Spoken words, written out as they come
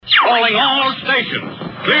Calling all stations.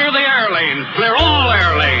 Clear the air lanes. Clear all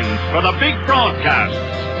air lanes for the big broadcast.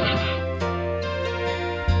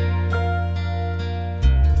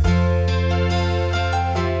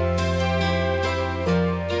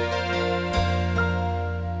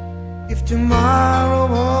 If tomorrow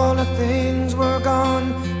all the things were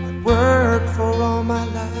gone I'd worked for all my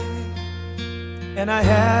life, and I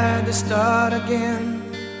had to start again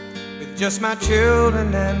with just my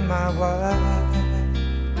children and my wife.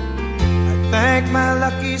 I thank my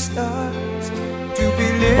lucky stars to be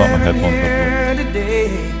living here today,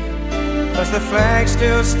 'cause the flag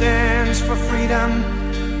still stands for freedom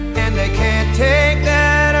and they can't take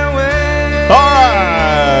that away. All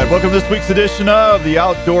right, welcome to this week's edition of the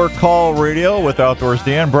Outdoor Call Radio with Outdoors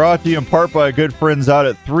Dan, brought to you in part by good friends out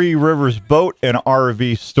at Three Rivers Boat and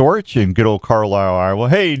RV Storage in good old Carlisle, Iowa.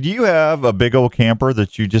 Hey, do you have a big old camper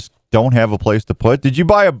that you just don't have a place to put? Did you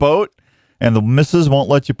buy a boat and the missus won't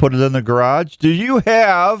let you put it in the garage? Do you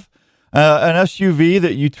have an SUV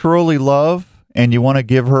that you truly love and you want to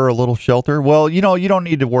give her a little shelter? Well, you don't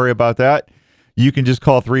need to worry about that. You can just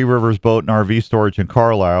call Three Rivers Boat and RV Storage in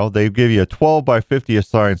Carlisle. They give you a 12 by 50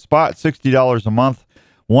 assigned spot, $60 a month,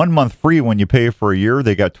 1 month free when you pay for a year.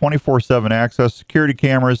 They got 24/7 access, security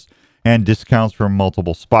cameras, and discounts from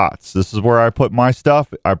multiple spots. This is where I put my stuff.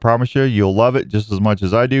 I promise you, you'll love it just as much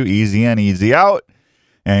as I do. Easy in, easy out.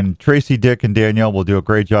 And Tracy, Dick, and Danielle will do a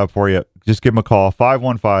great job for you. Just give them a call,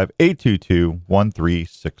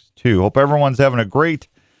 515-822-1362. Hope everyone's having a great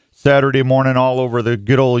Saturday morning all over the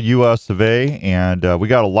good old U.S. of A. And we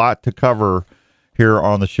got a lot to cover here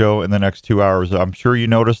on the show in the next 2 hours. I'm sure you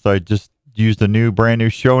noticed I just used a brand new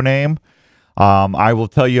show name. I will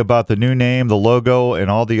tell you about the new name, the logo,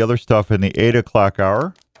 and all the other stuff in the 8 o'clock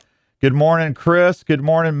hour. Good morning, Chris. Good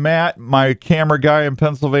morning, Matt, my camera guy in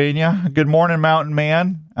Pennsylvania. Good morning, Mountain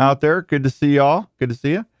Man out there. Good to see y'all. Good to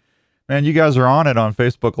see you. Man, you guys are on it on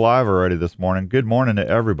Facebook Live already this morning. Good morning to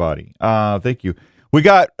everybody. Thank you. We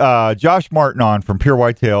got Josh Martin on from Pure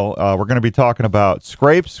Whitetail. We're going to be talking about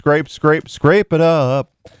scrape it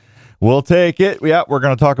up. We'll take it. Yeah, we're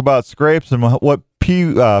going to talk about scrapes and what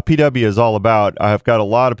PW is all about. I've got a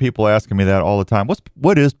lot of people asking me that all the time.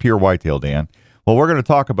 What is Pure Whitetail, Dan? Well, we're going to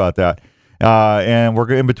talk about that. And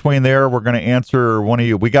we're in between there. We're going to answer one of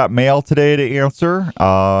you. We got mail today to answer.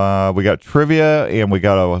 We got trivia, and we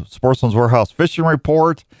got a Sportsman's Warehouse fishing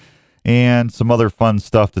report, and some other fun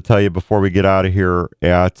stuff to tell you before we get out of here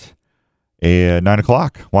at 9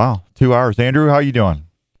 o'clock. Wow, 2 hours. Andrew, how you doing?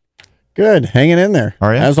 Good, hanging in there.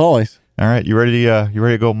 Are you? As always. All right, you ready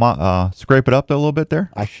to go scrape it up a little bit there?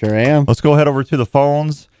 I sure am. Let's go head over to the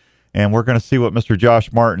phones, and we're going to see what Mr.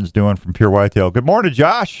 Josh Martin's doing from Pure Whitetail. Good morning,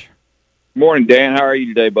 Josh. Morning, Dan. How are you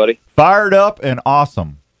today, buddy? Fired up and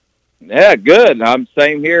awesome. Yeah, good. I'm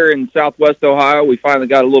same here in Southwest Ohio. We finally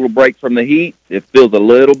got a little break from the heat. It feels a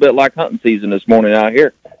little bit like hunting season this morning out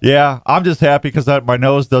here. Yeah, I'm just happy because my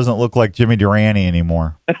nose doesn't look like Jimmy Durante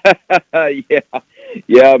anymore.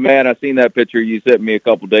 Yeah, man. I seen that picture you sent me a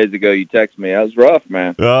couple days ago. You texted me. That was rough,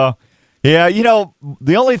 man. Yeah,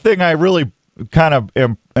 the only thing I really kind of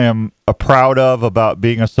am proud of about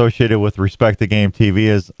being associated with Respect the Game TV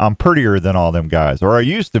is I'm prettier than all them guys, or I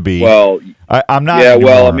used to be. Well, I'm not. Yeah,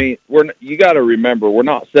 anymore. well, I mean, you got to remember we're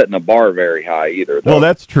not setting a bar very high either. Though. Well,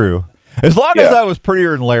 that's true. As long as I was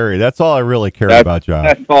prettier than Larry, that's all I really care about, Josh.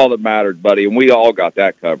 That's all that matters, buddy, and we all got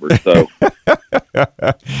that covered. So,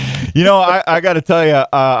 I got to tell you,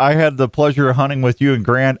 I had the pleasure of hunting with you and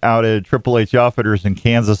Grant out at Triple H Outfitters in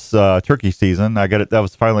Kansas turkey season. I got it. That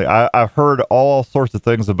was finally. I've heard all sorts of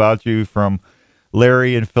things about you from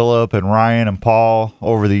Larry and Philip and Ryan and Paul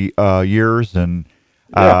over the years, and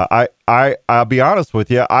I'll be honest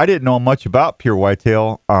with you, I didn't know much about Pure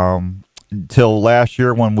Whitetail. Until last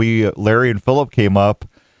year when Larry and Philip came up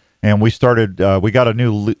and we started, we got a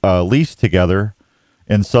new lease together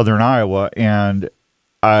in southern Iowa, and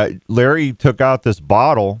Larry took out this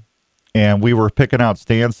bottle and we were picking out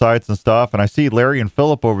stand sites and stuff, and I see Larry and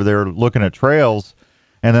Philip over there looking at trails,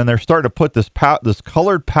 and then they're starting to put this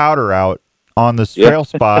colored powder out on this trail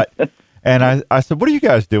spot, and I said, "What are you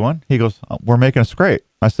guys doing?" He goes, "We're making a scrape."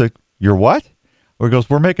 I said, "You're what?" He goes,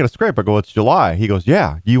 "We're making a scrape." I go, "It's July." He goes,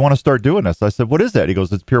 "Yeah. Do you want to start doing this?" I said, "What is that?" He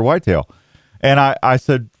goes, "It's Pure Whitetail." And I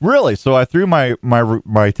said, "Really?" So I threw my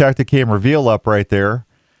Tacticam reveal up right there.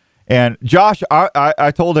 And Josh,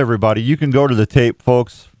 I told everybody, you can go to the tape,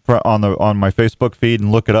 folks, on my Facebook feed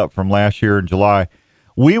and look it up from last year in July.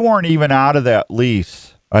 We weren't even out of that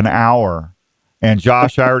lease an hour, and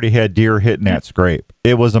Josh already had deer hitting that scrape.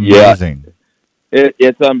 It was amazing. Yeah.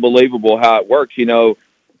 It's unbelievable how it works.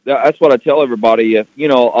 That's what I tell everybody. If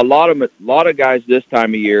a lot of guys this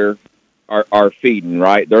time of year are feeding,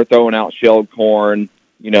 right? They're throwing out shelled corn.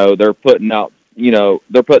 They're putting out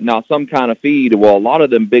some kind of feed. Well, a lot of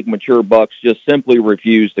them big mature bucks just simply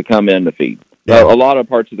refuse to come in to feed. Yeah. A lot of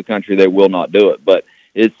parts of the country, they will not do it, but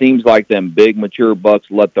it seems like them big mature bucks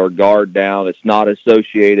let their guard down. It's not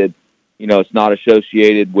associated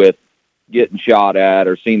with getting shot at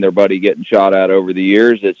or seeing their buddy getting shot at over the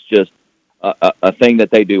years. It's just a thing that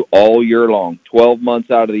they do all year long, 12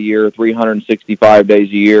 months out of the year, 365 days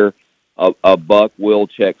a year. A buck will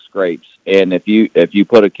check scrapes, and if you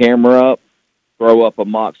put a camera up, throw up a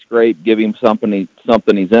mock scrape, give him something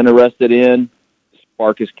he's interested in,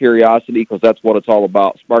 spark his curiosity, because that's what it's all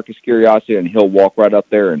about. Spark his curiosity, and he'll walk right up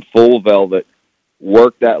there in full velvet,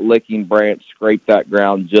 work that licking branch, scrape that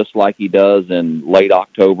ground just like he does in late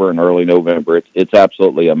October and early November. It's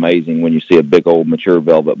absolutely amazing when you see a big old mature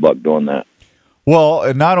velvet buck doing that. Well,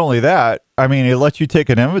 and not only that, I mean, it lets you take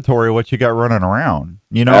an inventory of what you got running around.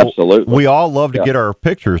 Absolutely. We all love to get our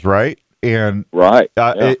pictures, right? And right.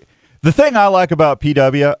 The thing I like about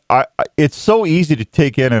PW, it's so easy to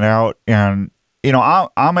take in and out, and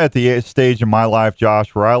I'm at the stage in my life,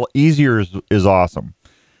 Josh, where easier is awesome.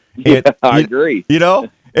 I agree. And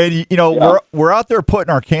we're out there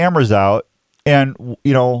putting our cameras out, and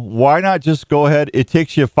why not just go ahead? It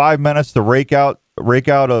takes you 5 minutes to rake out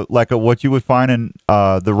what you would find in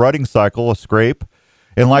the rutting cycle, a scrape,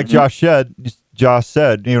 and like Josh said,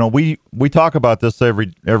 we talk about this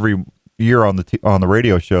every year on the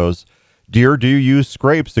radio shows. Deer do use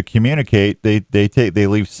scrapes to communicate. They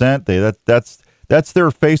leave scent. That's their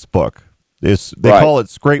Facebook. They call it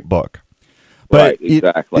Scrape Book. But right,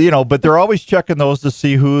 exactly. But they're always checking those to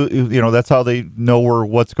see who. That's how they know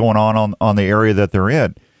what's going on the area that they're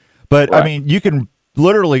in. But right. I mean, you can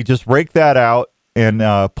literally just rake that out and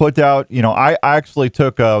put out. I actually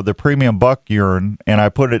took the premium buck urine and I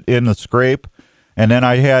put it in the scrape, and then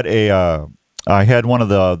I had one of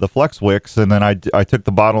the flex wicks, and then I took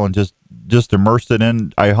the bottle and just immersed it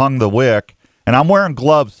in. I hung the wick, and I'm wearing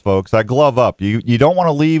gloves, folks. I glove up. You don't want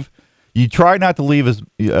to leave. You try not to leave as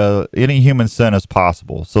any human scent as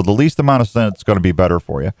possible. So the least amount of scent is going to be better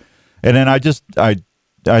for you. And then I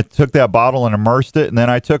took that bottle and immersed it, and then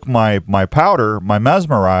I took my powder, my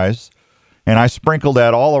Mesmerize, and I sprinkled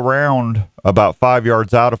that all around about 5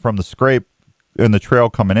 yards out from the scrape in the trail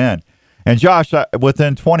coming in. And Josh,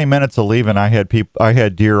 within 20 minutes of leaving, I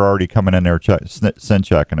had deer already coming in there scent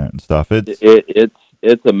checking it and stuff.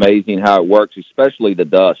 It's amazing how it works, especially the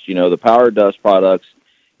dust. The Power Dust products.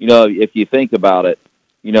 If you think about it,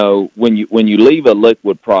 when you leave a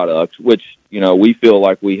liquid product, which we feel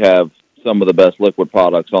like we have some of the best liquid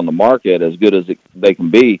products on the market, as good as they can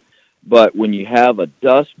be, but when you have a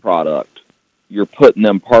dust product, you're putting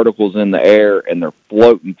them particles in the air, and they're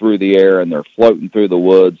floating through the air, and they're floating through the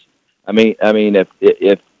woods. I mean,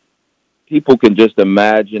 if people can just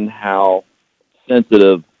imagine how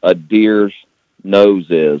sensitive a deer's nose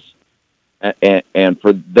is, and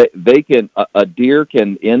a deer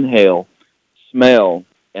can inhale, smell,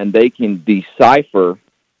 and they can decipher.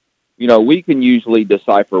 We can usually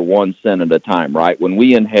decipher one scent at a time, right? When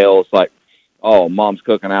we inhale, it's like, oh, mom's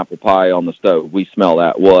cooking apple pie on the stove. We smell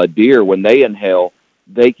that. Well, a deer, when they inhale,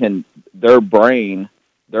 their brain,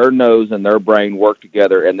 their nose and their brain work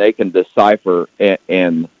together, and they can decipher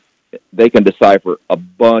and they can decipher a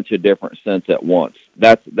bunch of different scents at once.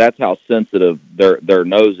 That's how sensitive their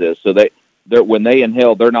nose is. So when they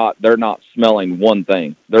inhale, they're not smelling one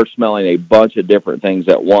thing. They're smelling a bunch of different things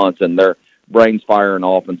at once, and their brain's firing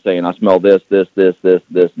off and saying, I smell this, and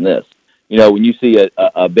this. When you see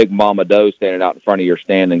a big mama doe standing out in front of your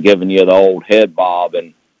stand and giving you the old head bob,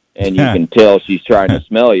 and you can tell she's trying to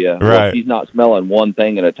smell you. Right. Well, she's not smelling one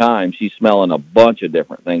thing at a time. She's smelling a bunch of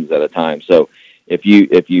different things at a time. So if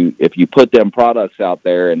you put them products out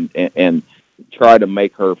there and try to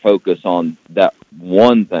make her focus on that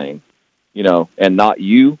one thing, and not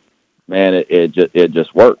you, man, it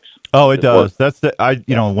just works. Oh, it does. Works. That's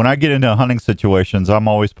when I get into hunting situations, I'm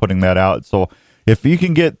always putting that out. So if you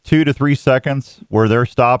can get 2 to 3 seconds where they're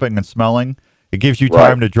stopping and smelling, it gives you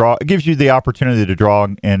time to draw. It gives you the opportunity to draw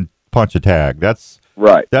and punch a tag. That's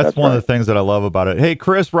right. That's one of the things that I love about it. Hey,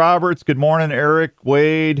 Chris Roberts, good morning. Eric,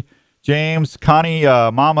 Wade, James, Connie,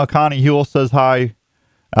 Mama Connie Huell says hi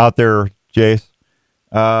out there, Jace.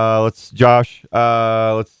 Josh.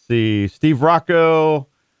 Let's see. Steve Rocco,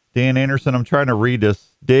 Dan Anderson. I'm trying to read this.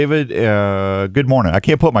 David, good morning. I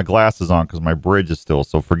can't put my glasses on because my bridge is still,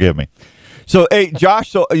 so forgive me. So, hey, Josh,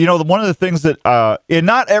 so, one of the things that,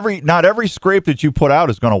 not every scrape that you put out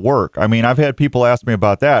is going to work. I mean, I've had people ask me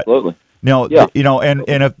about that. Absolutely. And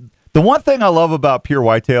if the one thing I love about pure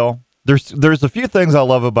whitetail, there's a few things I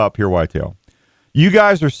love about pure whitetail. You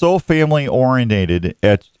guys are so family oriented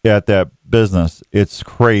at that business. It's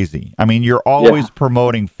crazy. I mean, you're always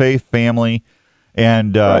promoting faith, family,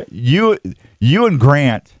 and Right. you and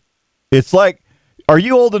Grant. It's like, are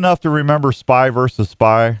you old enough to remember Spy versus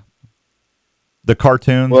Spy, the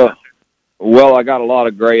cartoons? Well, I got a lot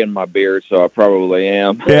of gray in my beard, so I probably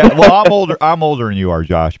am. Yeah, well, I'm older than you are,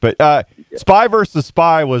 Josh. But Spy versus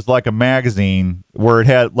Spy was like a magazine where it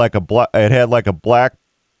had like a black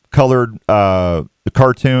colored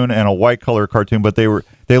cartoon and a white colored cartoon, but they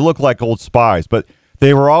looked like old spies, but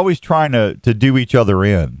they were always trying to do each other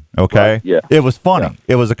in. Okay, Right, yeah. It was funny. Yeah.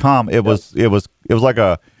 It was it was like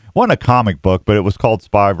wasn't a comic book, but it was called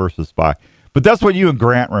Spy versus Spy. But that's what you and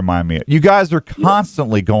Grant remind me of. You guys are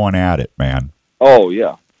constantly going at it, man. Oh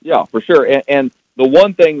yeah, for sure. And the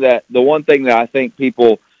one thing that I think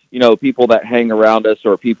people that hang around us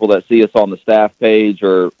or people that see us on the staff page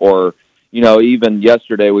or even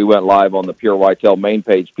yesterday we went live on the Pure Whitetail main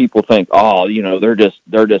page. People think, oh, they're just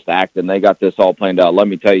acting. They got this all planned out. Let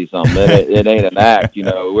me tell you something. It ain't an act.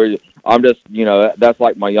 I'm just that's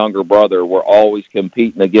like my younger brother. We're always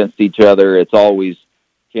competing against each other. It's always,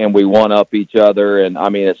 can we one up each other? And I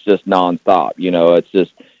mean, it's just nonstop. It's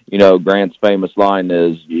just Grant's famous line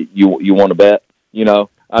is, "You want to bet?"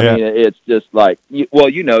 I mean, it's just like, you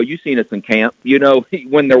seen us in camp.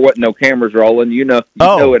 When there wasn't no cameras rolling. You know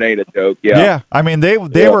it ain't a joke. Yeah. Yeah. I mean, they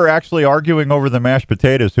were actually arguing over the mashed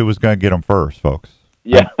potatoes who was going to get them first, folks.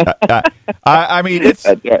 Yeah. I mean, it's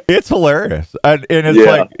hilarious, and it's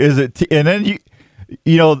like, is it? And then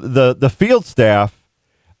the field staff.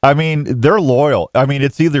 I mean, they're loyal. I mean,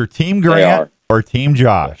 it's either Team Grant or Team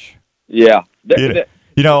Josh. Yeah.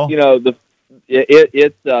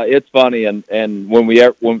 It's funny, and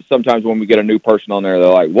sometimes when we get a new person on there, they're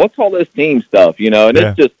like, "What's all this team stuff?" And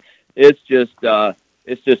it's just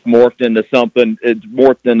morphed into something. It's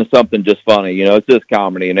morphed into something just funny. It's just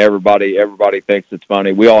comedy, and everybody thinks it's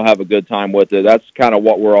funny. We all have a good time with it. That's kind of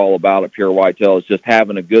what we're all about at Pure Whitetail, is just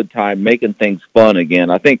having a good time, making things fun again.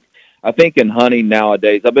 I think in hunting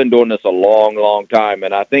nowadays, I've been doing this a long, long time,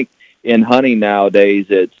 and I think in hunting nowadays,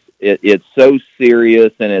 it's so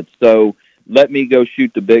serious, and it's so, let me go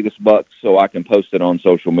shoot the biggest buck so I can post it on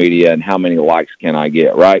social media, and how many likes can I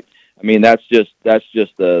get, right? I mean, that's just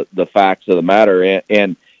the facts of the matter.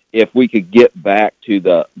 And if we could get back to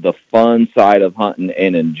the fun side of hunting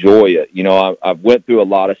and enjoy it, I've went through a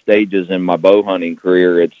lot of stages in my bow hunting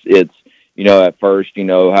career. It's at first,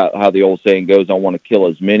 how the old saying goes, I want to kill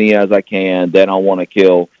as many as I can. Then I want to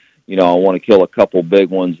kill a couple big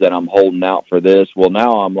ones that I'm holding out for this. Well,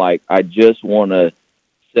 now I'm like, I just want to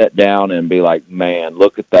sit down and be like, man,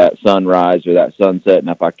 look at that sunrise or that sunset. And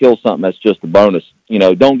if I kill something, that's just a bonus.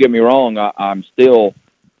 Don't get me wrong. I'm still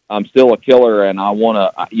a killer, and I still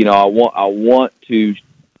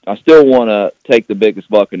want to take the biggest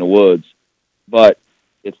buck in the woods, but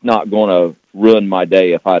it's not going to ruin my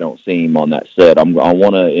day if I don't see him on that set. I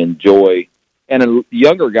want to enjoy. And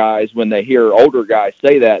younger guys, when they hear older guys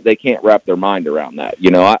say that, they can't wrap their mind around that.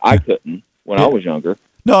 I couldn't when I was younger.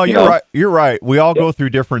 No, you're right. You're right. We all go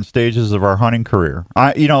through different stages of our hunting career.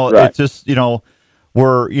 Right. It's just,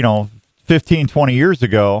 we're, 15, 20 years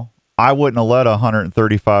ago, I wouldn't have let a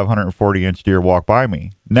 135, 140 inch deer walk by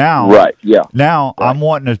me. Now, right. Yeah. Now right. I'm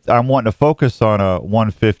wanting to focus on a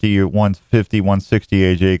 150 or 150,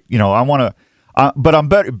 160 AJ. I want to, but I'm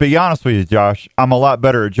better. Be honest with you, Josh. I'm a lot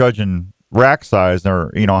better at judging rack size,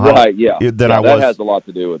 or how, right. Yeah. Than I was. That has a lot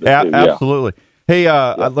to do with it. Too. Absolutely. Hey,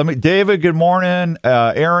 David, good morning.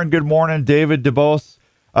 Aaron, good morning. David DeBose.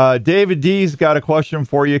 David D's got a question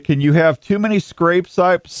for you. Can you have too many scrape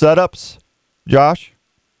setups, Josh?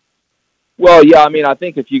 Well, yeah, I mean, I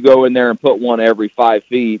think if you go in there and put one every 5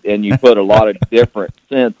 feet and you put a lot of different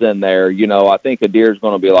scents in there, I think a deer's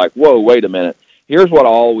going to be like, whoa, wait a minute. Here's what I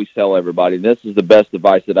always tell everybody. This is the best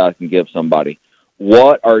advice that I can give somebody.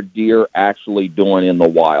 What are deer actually doing in the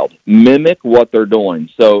wild? Mimic what they're doing.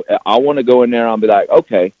 So I want to go in there and I'll be like,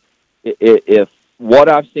 okay, if what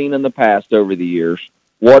I've seen in the past over the years,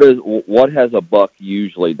 what has a buck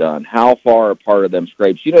usually done? How far apart are them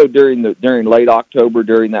scrapes? During late October,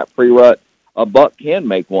 during that pre-rut, a buck can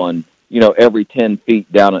make one, every 10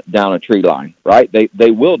 feet down a tree line, right?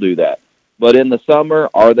 They will do that. But in the summer,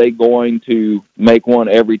 are they going to make one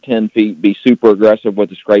every 10 feet, be super aggressive with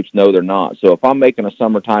the scrapes? No, they're not. So if I'm making a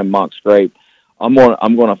summertime mock scrape, I'm going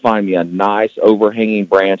to find me a nice overhanging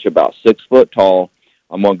branch about 6 foot tall.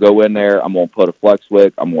 I'm going to go in there. I'm going to put a flex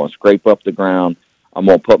wick. I'm going to scrape up the ground. I'm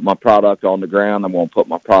going to put my product on the ground. I'm going to put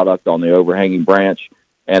my product on the overhanging branch,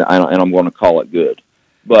 and I'm going to call it good.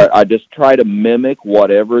 But I just try to mimic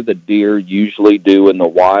whatever the deer usually do in the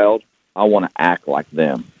wild. I want to act like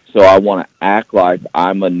them. So I want to act like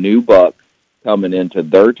I'm a new buck coming into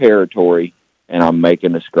their territory, and I'm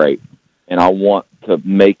making a scrape. And I want to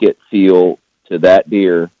make it feel to that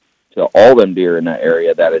deer, to all them deer in that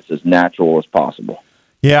area, that it's as natural as possible.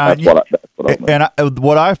 Yeah, That's what I mean. And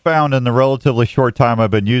what I found in the relatively short time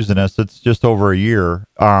I've been using this, it's just over a year.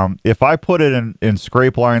 If I put it in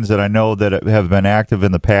scrape lines that I know that have been active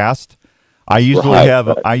in the past, I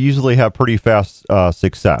usually have pretty fast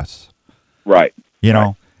success. Right. You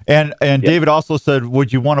know. And David also said,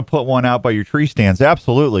 would you want to put one out by your tree stands?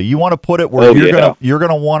 Absolutely. You want to put it where you're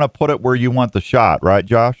gonna want to put it where you want the shot, right,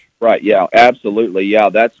 Josh? Right. Yeah. Absolutely. Yeah.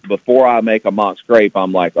 That's before I make a mock scrape.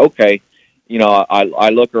 I'm like, okay. You know, I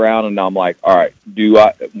look around and I'm like, all right,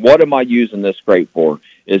 what am I using this scrape for?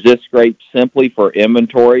 Is this scrape simply for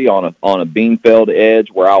inventory on a bean felled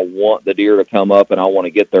edge where I want the deer to come up and I want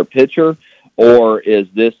to get their picture, or is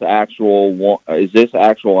this actual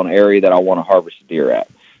an area that I want to harvest a deer at?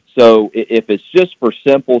 So if it's just for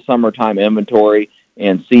simple summertime inventory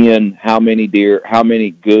and seeing how many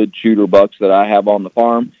good shooter bucks that I have on the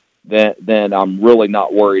farm, then I'm really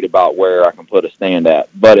not worried about where I can put a stand at.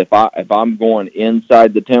 But if I'm going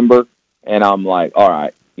inside the timber and I'm like, all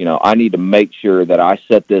right, you know, I need to make sure that I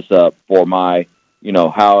set this up for my, you know,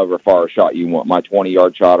 however far a shot you want, my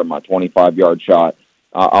 20-yard shot or my 25-yard shot.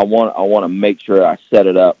 I want to make sure I set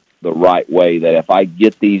it up the right way, that if I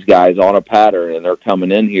get these guys on a pattern and they're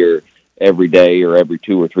coming in here every day or every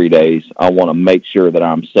 2 or 3 days, I want to make sure that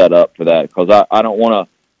I'm set up for that, because I don't want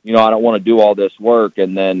to. You know, I don't want to do all this work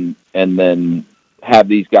and then have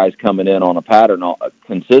these guys coming in on a pattern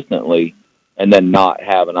consistently and then not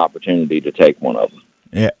have an opportunity to take one of them.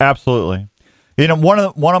 Yeah, absolutely. You know, one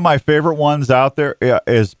of my favorite ones out there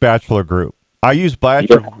is Bachelor Group. I used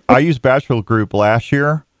Bachelor Group last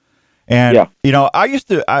year, and you know, I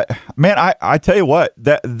tell you what,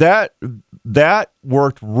 that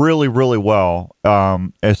worked really, really well.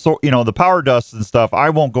 So you know, the power dust and stuff, I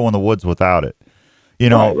won't go in the woods without it. You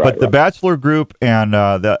know, but the Bachelor Group and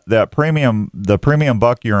the premium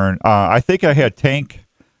buck urine, I think I had Tank.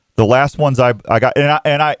 The last ones I got,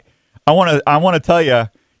 and I want to tell you,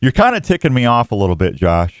 you're kind of ticking me off a little bit,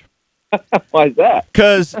 Josh. Why is that?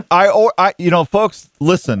 Because you know, folks,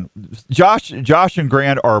 listen, Josh and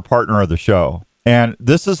Grant are a partner of the show, and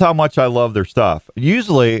this is how much I love their stuff.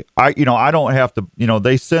 Usually, I don't have to. You know,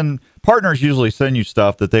 partners usually send you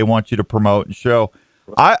stuff that they want you to promote and show.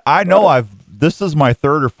 I know this is my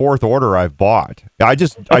third or fourth order I've bought. I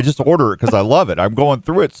just order it because I love it. I'm going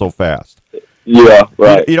through it so fast. Yeah,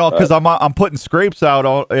 right. You know, because I'm putting scrapes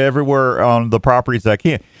out everywhere on the properties I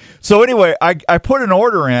can. So anyway, I put an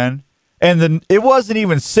order in, and then it wasn't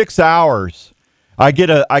even 6 hours. I get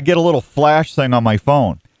a little flash thing on my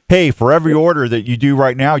phone. Hey, for every order that you do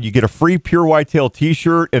right now, you get a free Pure Whitetail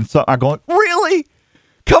T-shirt and so. I'm going, really?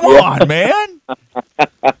 Come on, man.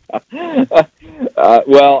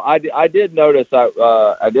 Well, I did notice.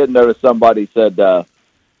 I did notice somebody said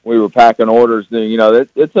we were packing orders. You know,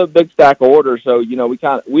 it's a big stack of orders, so you know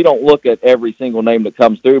we don't look at every single name that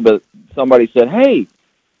comes through. But somebody said, "Hey,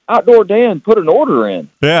 Outdoor Dan, put an order in."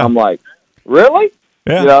 Yeah, I'm like, really?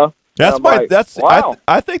 Yeah, you know? Wow.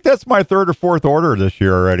 I think that's my third or fourth order this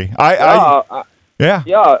year already. I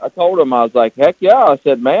told him, I was like, heck yeah. I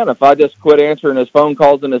said, man, if I just quit answering his phone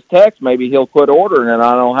calls and his texts, maybe he'll quit ordering and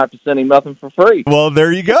I don't have to send him nothing for free. Well,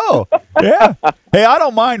 there you go. Yeah. Hey, I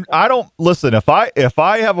don't mind. Listen, if I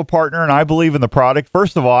have a partner and I believe in the product,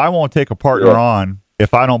 first of all, I won't take a partner on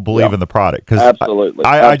if I don't believe in the product. Because absolutely.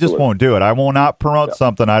 I just won't do it. I will not promote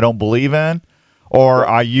something I don't believe in or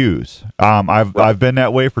I use. I've been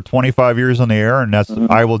that way for 25 years on the air, and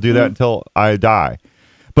I will do that until I die.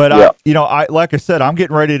 But like I said, I'm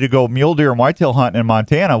getting ready to go mule deer and whitetail hunting in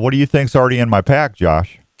Montana. What do you think's already in my pack,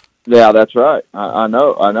 Josh? Yeah, that's right. I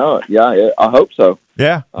know it. Yeah, I hope so.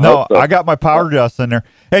 Yeah. I got my powder dust in there.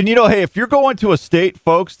 And hey, if you're going to a state,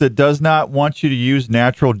 folks, that does not want you to use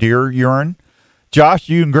natural deer urine, Josh,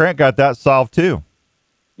 you and Grant got that solved too.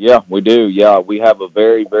 Yeah, we do. Yeah, we have a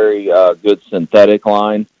very, very good synthetic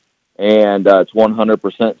line, and it's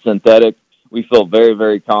 100% synthetic. We feel very,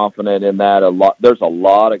 very confident in that. There's a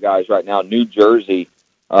lot of guys right now. New Jersey,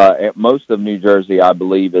 most of New Jersey, I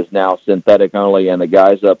believe, is now synthetic only, and the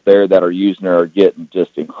guys up there that are using it are getting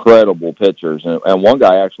just incredible pictures. And one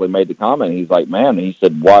guy actually made the comment. He's like, man, he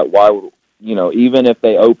said, why, even if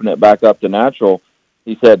they open it back up to natural,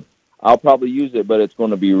 he said, I'll probably use it, but it's going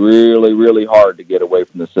to be really, really hard to get away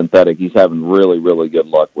from the synthetic. He's having really, really good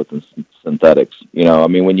luck with the synthetics. I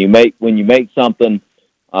mean, when you make something,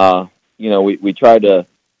 we tried to,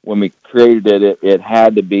 when we created it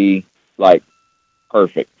had to be like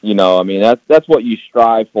perfect. I mean, that's what you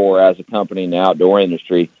strive for as a company in the outdoor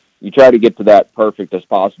industry. you try to get to that perfect as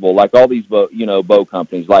possible. Like all these bow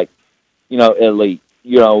companies, like Elite.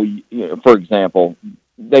 For example,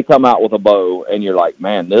 they come out with a bow, and you're like,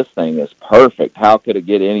 man, this thing is perfect. How could it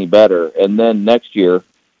get any better? And then next year,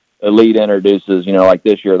 Elite introduces, like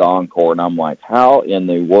this year, the Encore, and I'm like, how in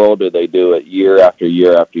the world do they do it year after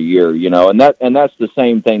year after year? And that's the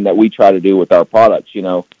same thing that we try to do with our products.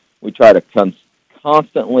 We try to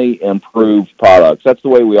constantly improve products. That's the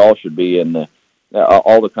way we all should be in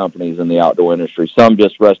all the companies in the outdoor industry. Some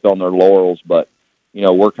just rest on their laurels, but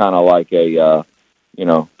we're kind of like a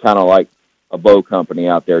bow company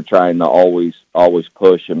out there trying to always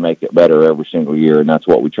push and make it better every single year, and that's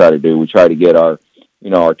what we try to do. We try to get our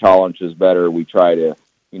tolerances better. We try to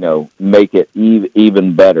make it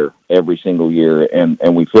even better every single year,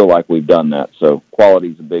 and we feel like we've done that. So quality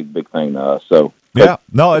is a big thing to us. So yeah,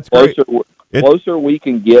 no, it's great. Closer we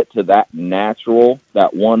can get to that natural,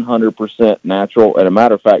 that 100% natural. And a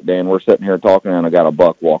matter of fact, Dan, we're sitting here talking, and I got a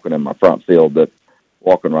buck walking in my front field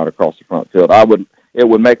walking right across the front field. It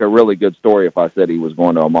would make a really good story if I said he was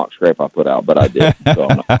going to a mock scrape I put out, but I did. So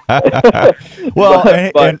well,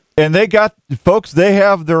 and they got folks. They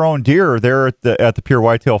have their own deer there at the Pure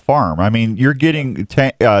Whitetail Farm. I mean, you're getting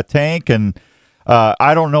Tank and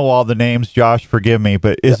I don't know all the names. Josh, forgive me,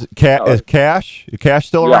 but is Cash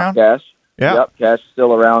still around? Cash. Yeah. Yep, Cash is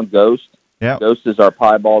still around. Ghost. Yeah. Ghost is our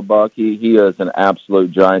piebald buck. He is an absolute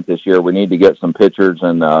giant this year. We need to get some pictures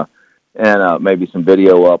and maybe some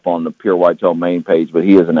video up on the Pure Whitetail main page. But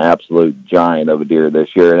he is an absolute giant of a deer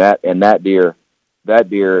this year. And that deer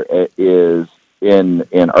is in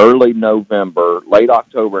early November, late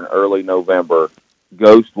October and early November.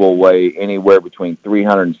 Ghost will weigh anywhere between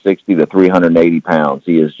 360 to 380 pounds.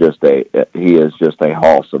 He is just a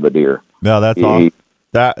hoss of a deer. No, that's awesome.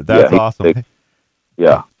 That's awesome. Big.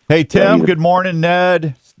 Yeah. Hey, Tim, good morning.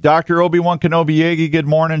 Ned, Dr. Obi-Wan Kenobi Yagi, good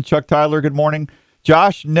morning. Chuck Tyler, good morning.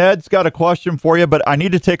 Josh, Ned's got a question for you, but I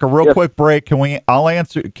need to take a real quick break. Can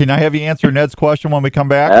I have you answer Ned's question when we come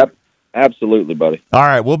back? Absolutely, buddy. All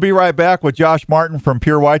right, we'll be right back with Josh Martin from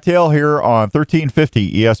Pure Whitetail here on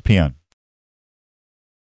 1350 ESPN.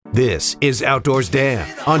 This is Outdoors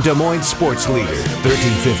Dan on Des Moines Sports Leader,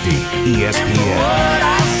 1350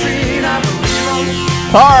 ESPN.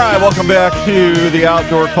 All right, welcome back to the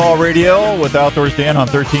Outdoor Call Radio with Outdoors Dan on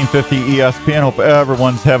 1350 ESPN. Hope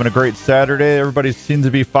everyone's having a great Saturday. Everybody seems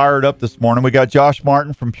to be fired up this morning. We got Josh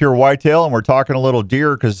Martin from Pure Whitetail, and we're talking a little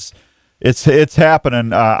deer because it's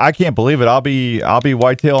happening. I can't believe it. I'll be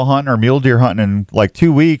whitetail hunting or mule deer hunting in like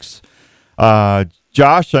 2 weeks.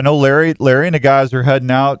 Josh, I know Larry and the guys are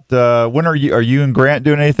heading out. When are you and Grant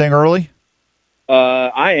doing anything early?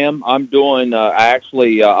 I am. I'm doing,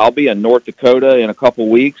 I'll be in North Dakota in a couple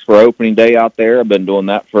weeks for opening day out there. I've been doing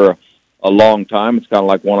that for a long time. It's kind of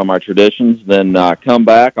like one of my traditions. Then I come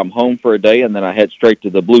back, I'm home for a day, and then I head straight to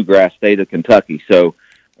the bluegrass state of Kentucky. So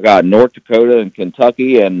I got North Dakota and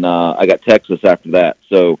Kentucky, and I got Texas after that.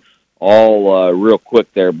 So all real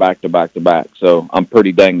quick there, back to back to back. So I'm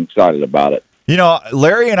pretty dang excited about it.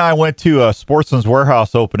 Larry and I went to a Sportsman's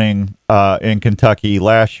Warehouse opening in Kentucky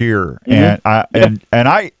last year, Mm-hmm. and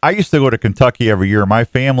I used to go to Kentucky every year. My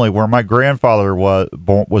family, where my grandfather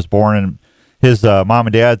was born, and his mom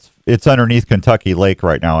and dad's, it's underneath Kentucky Lake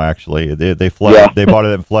right now. Actually, they flooded. Yeah. They bought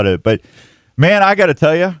it and flooded it. But man, I got to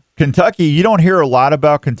tell you, Kentucky. You don't hear a lot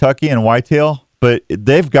about Kentucky and whitetail, but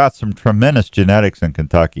they've got some tremendous genetics in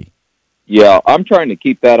Kentucky. Yeah, I'm trying to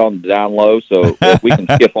keep that on the down low, so if we can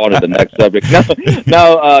skip on to the next subject.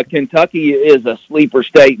 No, Kentucky is a sleeper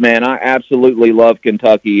state, man. I absolutely love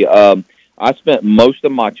Kentucky. I spent most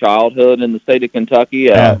of my childhood in the state of Kentucky.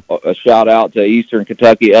 A shout out to Eastern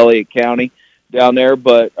Kentucky, Elliott County down there.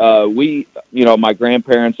 But my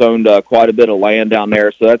grandparents owned quite a bit of land down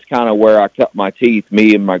there, so that's kind of where I cut my teeth,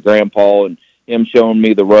 me and my grandpa, and him showing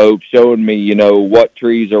me the ropes, showing me, what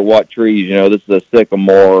trees are what trees. This is a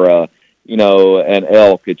sycamore, an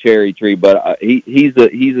elk, a cherry tree, but he's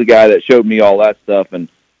the guy that showed me all that stuff, and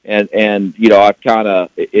I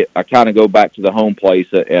kind of go back to the home place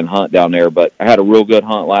and hunt down there. But I had a real good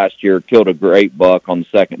hunt last year, killed a great buck on the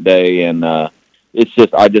second day, and it's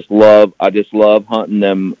just I just love hunting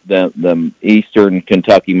them eastern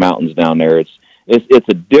Kentucky mountains down there. It's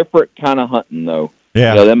a different kind of hunting though.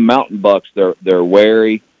 Yeah, them mountain bucks, they're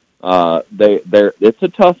wary. It's a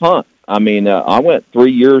tough hunt. I mean, I went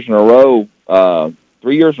 3 years in a row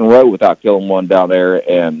without killing one down there,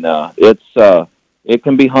 and it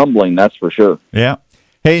can be humbling, that's for sure. Yeah.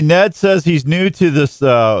 Hey, Ned says he's new to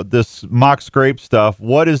this mock scrape stuff.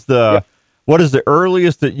 What is the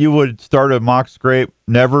earliest that you would start a mock scrape?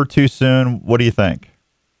 Never too soon. What do you think?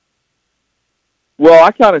 Well,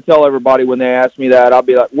 I kind of tell everybody when they ask me that, I'll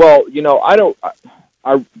be like, well,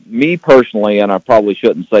 me personally, and I probably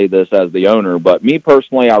shouldn't say this as the owner, but me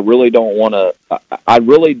personally, I really don't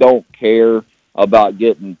care about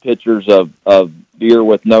getting pictures of deer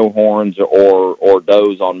with no horns or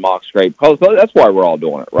does on mock scrape, because that's why we're all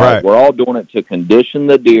doing it, right? We're all doing it to condition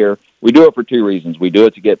the deer. We do it for two reasons. We do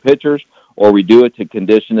it to get pictures, or we do it to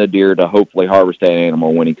condition the deer to hopefully harvest that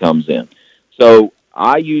animal when he comes in. So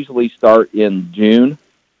I usually start in June,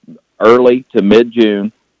 early to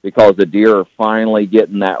mid-June, because the deer are finally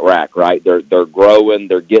getting that rack, right? They're growing,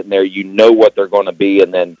 they're getting there. You know what they're going to be,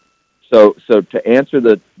 and then so to answer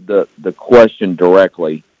the question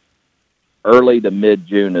directly, early to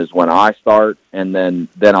mid-June is when I start, and then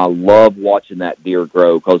I love watching that deer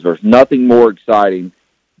grow, because there's nothing more exciting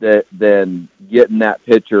than getting that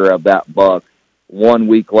picture of that buck 1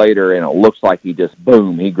 week later, and it looks like he just,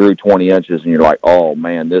 boom, he grew 20 inches, and you're like, oh,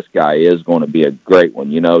 man, this guy is going to be a great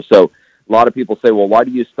one, So a lot of people say, well, why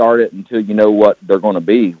do you start it until you know what they're going to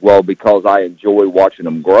be? Well, because I enjoy watching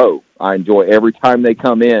them grow. I enjoy every time they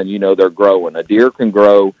come in, they're growing. A deer can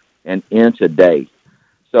grow an inch a day.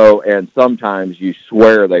 So, and sometimes you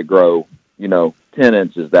swear they grow, 10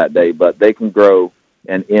 inches that day, but they can grow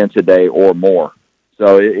an inch a day or more.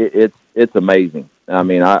 So it's amazing. I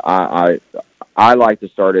mean, I like to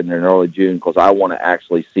start it in early June, because I want to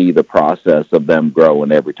actually see the process of them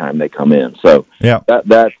growing every time they come in. So yeah,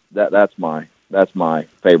 that's my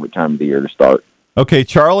favorite time of the year to start. Okay,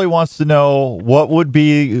 Charlie wants to know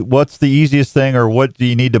what's the easiest thing, or what do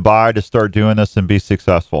you need to buy to start doing this and be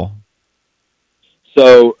successful?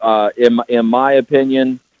 So, in my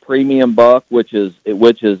opinion, premium buck, which is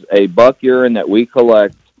a buck urine that we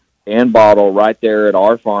collect and bottle right there at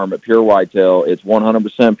our farm at Pure Whitetail. It's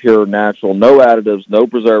 100% pure, natural, no additives, no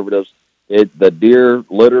preservatives. The deer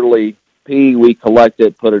literally pee. We collect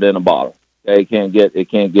it, put it in a bottle. Okay, it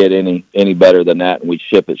can't get any better than that, and we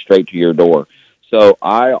ship it straight to your door. So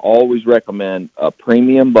I always recommend a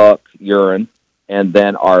premium buck urine, and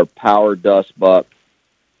then our Power Dust buck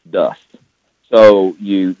dust. So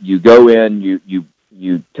you go in,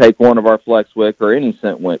 you take one of our Flex Wick or any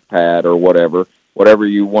scent wick pad or whatever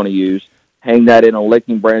you want to use, hang that in a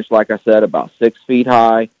licking branch, like I said, about 6 feet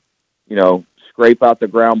high, scrape out the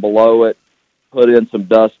ground below it, put in some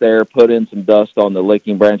dust there, put in some dust on the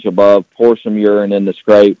licking branch above, pour some urine in the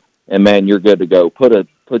scrape, and man, you're good to go. Put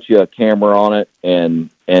you a camera on it and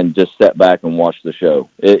just sit back and watch the show.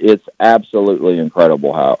 It's absolutely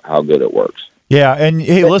incredible how good it works. Yeah, and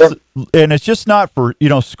hey, listen, and it's just not for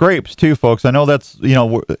scrapes too, folks. I know that's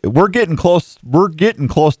we're getting close. We're getting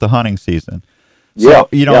close to hunting season. So,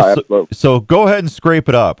 so go ahead and scrape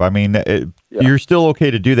it up. I mean, you're still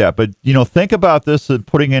okay to do that, but think about this and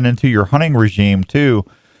putting it into your hunting regime too.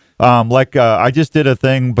 I just did a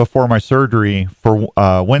thing before my surgery for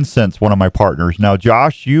WinScent, one of my partners. Now,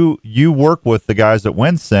 Josh, you work with the guys at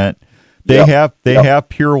WinScent. They have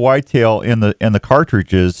Pure Whitetail in the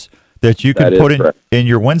cartridges that you can put in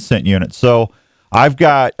your WinScent unit. So I've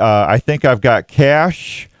got I think I've got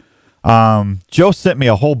Cash. Joe sent me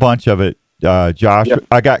a whole bunch of it. Josh,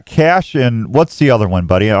 I got Cash, and what's the other one,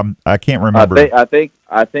 buddy? I can't remember. I think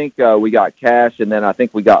we got Cash, and then I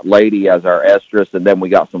think we got Lady as our estrus, and then we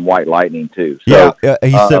got some White Lightning too. So, he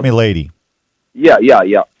sent me Lady. Yep.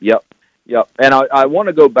 And I want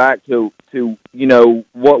to go back to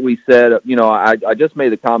what we said. I just made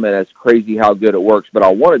the comment, it's crazy how good it works, but I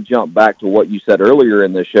want to jump back to what you said earlier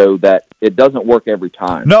in the show, that it doesn't work every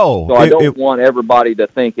time. No, so I don't want everybody to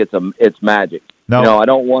think it's magic. No, I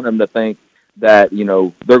don't want them to think that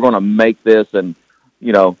they're going to make this and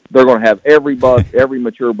they're going to have every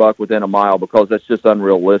mature buck within a mile, because that's just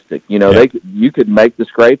unrealistic. You could make the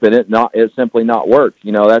scrape and it simply not work.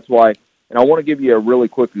 That's why. And I want to give you a really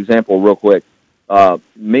quick example, real quick.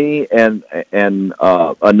 Me and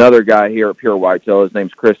another guy here at Pure Whitetail, his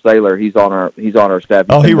name's Chris Saylor. He's on our staff.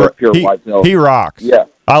 Pure Whitetail. He rocks. Yeah,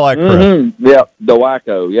 I like Chris. Mm-hmm. Yeah, the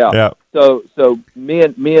wacko. Yeah. So me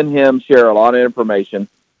and him share a lot of information.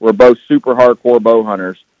 We're both super hardcore bow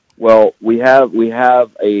hunters. Well, we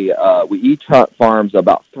each hunt farms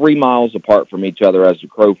about 3 miles apart from each other as the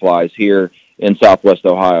crow flies here in Southwest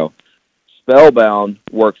Ohio. Spellbound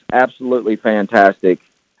works absolutely fantastic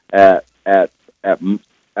at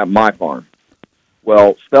my farm.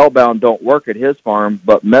 Well, Spellbound don't work at his farm,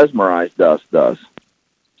 but Mesmerized Dust does.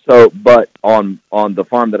 So, but on the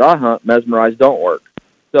farm that I hunt, Mesmerized don't work.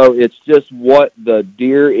 So it's just what the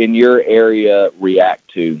deer in your area react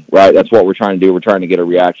to, right? That's what we're trying to do. We're trying to get a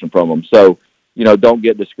reaction from them. So, don't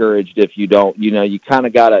get discouraged if you don't. You kind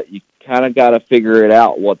of gotta figure it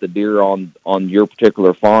out what the deer on your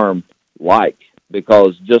particular farm like,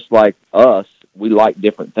 because just like us, we like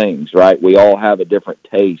different things, right? We all have a different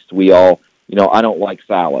taste. We all, I don't like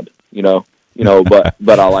salad, but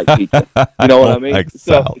I like pizza. You know what I mean?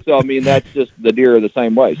 So I mean, that's just, the deer are the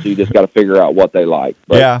same way. So you just got to figure out what they like.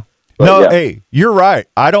 But, yeah. Hey, you're right.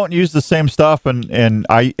 I don't use the same stuff, and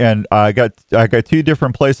I got 2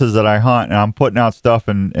 different places that I hunt, and I'm putting out stuff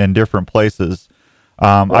in different places.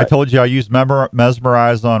 Right. I told you I used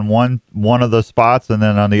Mesmerize on one of the spots, and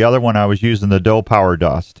then on the other one I was using the Doe Power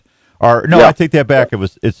Dust. I take that back.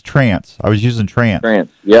 It's Trance. I was using Trance.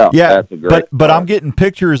 Yeah. That's a great. But I'm getting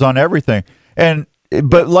pictures on everything,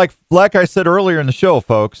 but like I said earlier in the show,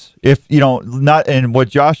 folks, if not, and what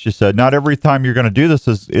Josh just said, not every time you're going to do this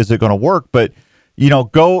is it going to work, but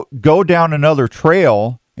go down another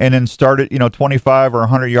trail and then start it 25 or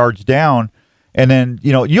 100 yards down, and then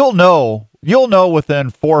you'll know within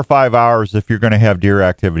 4 or 5 hours if you're going to have deer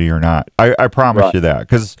activity or not. I promise you that,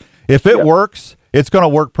 because if it works, it's going to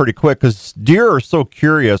work pretty quick, because deer are so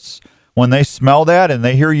curious. When they smell that and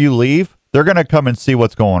they hear you leave, they're going to come and see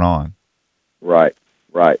what's going on. Right.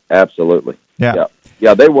 Absolutely. Yeah.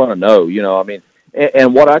 They want to know, I mean,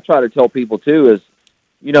 and what I try to tell people too is,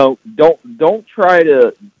 don't try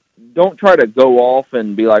to go off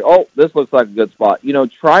and be like, oh, this looks like a good spot.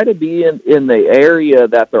 Try to be in the area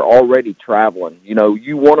that they're already traveling.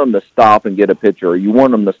 You want them to stop and get a picture, or you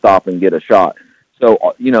want them to stop and get a shot.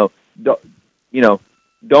 So,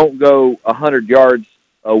 don't go 100 yards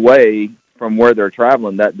away from where they're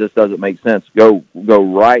traveling. That just doesn't make sense. Go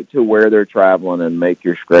right to where they're traveling and make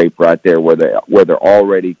your scrape right there where they're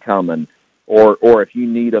already coming, or if you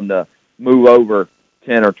need them to move over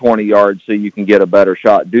 10 or 20 yards so you can get a better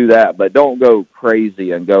shot, do that, but don't go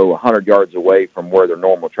crazy and go 100 yards away from where their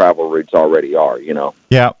normal travel routes already are.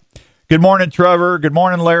 Yeah. Good morning, Trevor. Good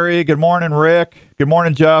morning, Larry. Good morning, Rick. Good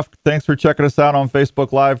morning, Jeff. Thanks for checking us out on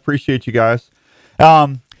Facebook Live. Appreciate you guys.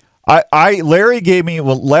 Larry gave me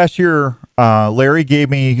last year. Larry gave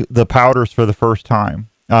me the powders for the first time,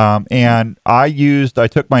 and I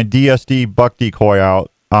took my DSD buck decoy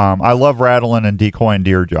out. I love rattling and decoying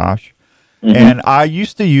deer, Josh, and I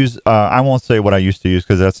used to use. I won't say what I used to use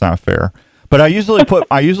because that's not fair. But I usually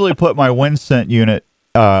put my wind scent unit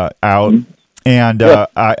out, and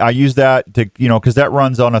I use that to because that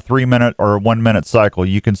runs on a 3-minute or 1-minute cycle.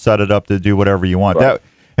 You can set it up to do whatever you want. Right.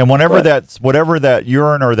 And whenever whatever that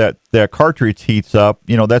urine or that cartridge heats up,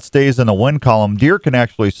 that stays in the wind column. Deer can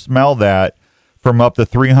actually smell that from up to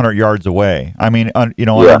 300 yards away. I mean,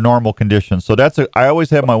 under normal conditions. So I always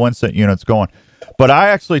have my wind scent units going. But I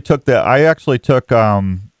actually took that. I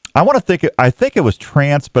think it was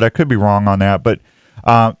Trance, but I could be wrong on that. But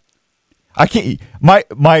I can't.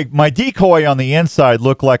 My decoy on the inside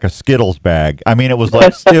looked like a Skittles bag. I mean, it was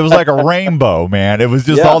like a rainbow, man. It was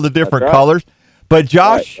just all the different colors. But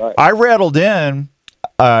Josh, right. I rattled in,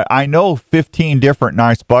 15 different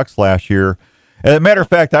nice bucks last year. As a matter of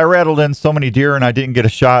fact, I rattled in so many deer and I didn't get a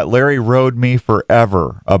shot. Larry rode me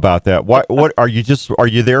forever about that. What are you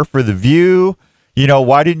there for the view?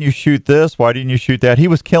 Why didn't you shoot this? Why didn't you shoot that? He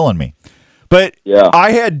was killing me. But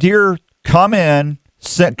I had deer come in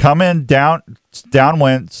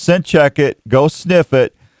downwind, scent check it, go sniff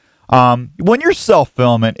it. When you're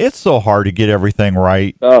self-filming, it's so hard to get everything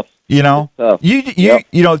right. Tough. You guys got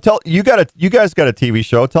a TV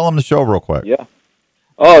show. Tell them the show real quick. Yeah.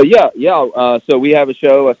 Oh yeah. So we have a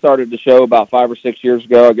show. I started the show about 5 or 6 years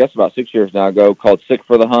ago. I guess about 6 years now ago, called Sick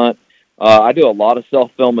for the Hunt. I do a lot of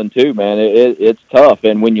self-filming too, man. It's tough,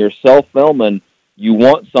 and when you're self-filming, you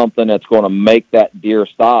want something that's going to make that deer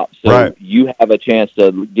stop. So you have a chance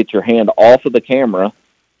to get your hand off of the camera,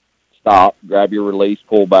 stop, grab your release,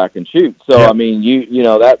 pull back, and shoot. So I mean,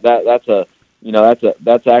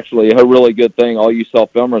 that's actually a really good thing. All you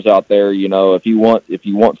self-filmers out there, if you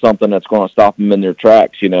want something that's going to stop them in their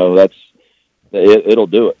tracks, it'll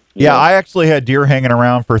do it. Yeah, I actually had deer hanging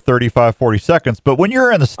around for 35, 40 seconds, but when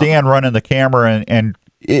you're in the stand running the camera and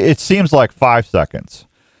it seems like 5 seconds.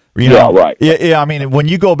 Right. Yeah, I mean, when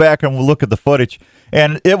you go back and look at the footage,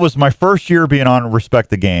 and it was my first year being on Respect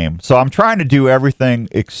the Game, so I'm trying to do everything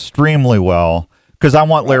extremely well because I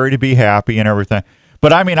want Larry to be happy and everything.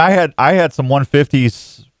 But I mean, I had some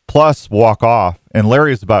 150s plus walk off, and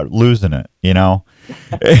Larry's about losing it, and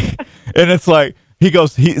it's like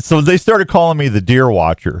so they started calling me the deer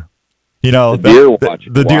watcher,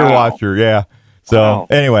 the deer watcher, yeah. So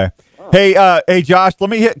anyway, hey Josh,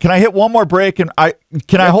 can I hit one more break, and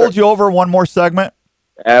can I hold you over one more segment?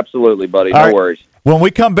 Absolutely, buddy. No worries. When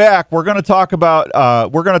we come back, we're going to talk about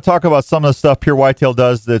some of the stuff Pure Whitetail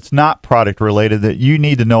does that's not product related that you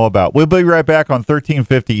need to know about. We'll be right back on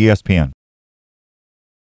 1350 ESPN.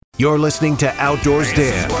 You're listening to Outdoors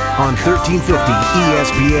Dan on 1350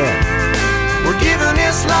 ESPN. We're giving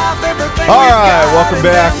this life everything. All right, welcome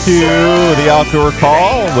back to the Outdoor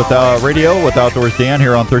Call with Radio with Outdoors Dan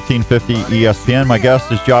here on 1350 ESPN. My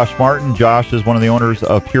guest is Josh Martin. Josh is one of the owners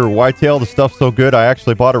of Pure Whitetail. The stuff's so good, I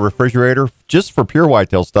actually bought a refrigerator just for Pure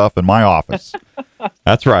Whitetail stuff in my office.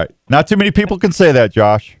 That's right. Not too many people can say that,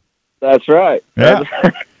 Josh. That's right. Yeah.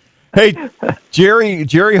 Hey,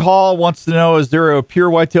 Jerry Hall wants to know, is there a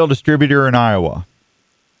Pure Whitetail distributor in Iowa?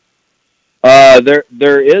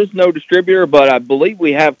 There is no distributor, but I believe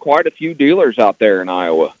we have quite a few dealers out there in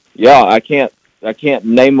Iowa. Yeah, I can't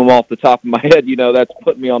name them off the top of my head. You know, that's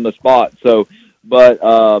putting me on the spot. So, but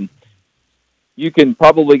you can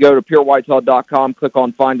probably go to purewhitetail.com, click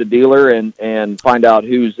on Find a Dealer, and find out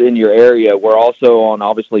who's in your area. We're also on,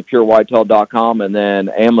 obviously, purewhitetail.com and then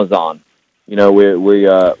Amazon. You know,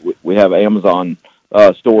 we have Amazon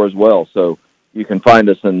store as well, so you can find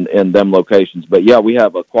us in them locations. But yeah, we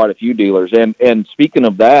have quite a few dealers. And speaking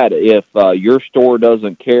of that, if your store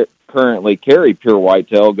doesn't currently carry Pure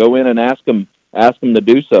Whitetail, go in and ask them to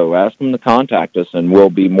do so. Ask them to contact us, and we'll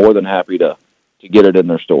be more than happy to get it in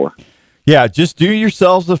their store. Yeah, just do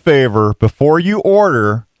yourselves a favor before you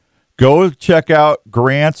order. Go check out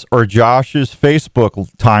Grant's or Josh's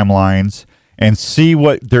Facebook timelines and see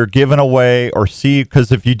what they're giving away, or see,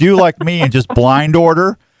 because if you do like me and just blind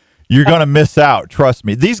order, you're going to miss out. Trust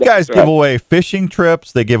me. These guys give away fishing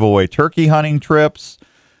trips. They give away turkey hunting trips.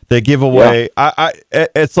 They give away. Yeah.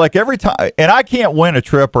 It's like every time, and I can't win a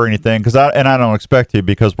trip or anything I don't expect to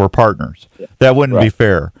because we're partners. Yeah. That wouldn't be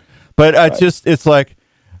fair. But it's like,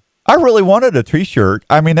 I really wanted a T-shirt.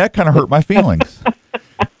 I mean, that kind of hurt my feelings.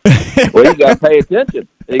 Well, you got to pay attention.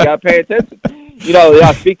 You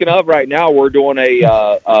know, speaking of, right now we're doing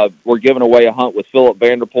we're giving away a hunt with Philip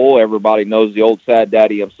Vanderpool. Everybody knows the old sad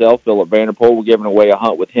daddy himself, Philip Vanderpool. We're giving away a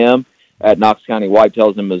hunt with him at Knox County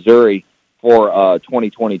Whitetails in Missouri for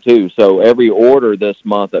 2022. So every order this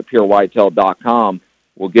month at purewhitetail.com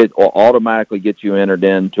will automatically get you entered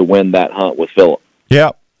in to win that hunt with Philip.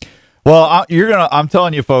 Yeah. Well, I'm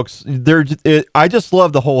telling you, folks. I just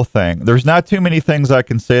love the whole thing. There's not too many things I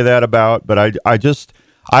can say that about, but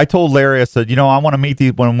I told Larry, I said, you know, I want to meet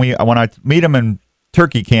these when I meet them in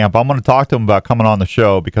turkey camp. I'm going to talk to them about coming on the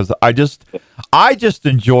show because I just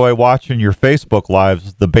enjoy watching your Facebook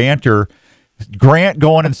lives, the banter. Grant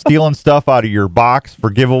going and stealing stuff out of your box for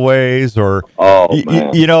giveaways, or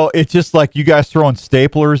you know, it's just like you guys throwing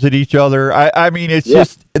staplers at each other. I mean, it's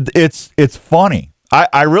just it's funny.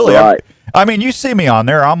 I really, I mean, you see me on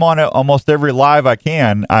there. I'm on it almost every live I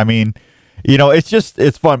can. I mean, you know,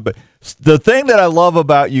 it's fun. But the thing that I love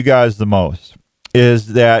about you guys the most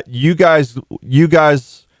is that you guys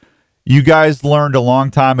learned a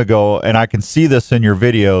long time ago, and I can see this in your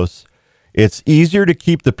videos. It's easier to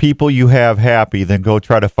keep the people you have happy than go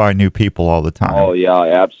try to find new people all the time. Oh yeah,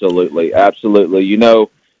 absolutely. You know,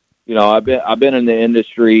 I've been in the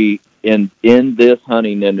industry in this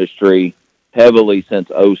hunting industry heavily since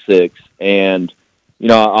 2006, and you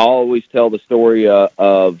know, I always tell the story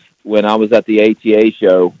of when I was at the ATA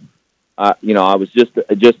show. You know, I was just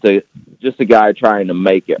a guy trying to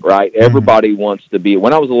make it, right? Mm-hmm. Everybody wants to be.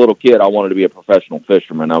 When I was a little kid, I wanted to be a professional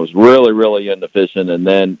fisherman. I was really, really into fishing, and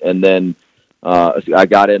then I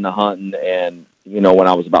got into hunting. And you know, when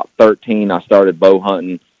I was about 13, I started bow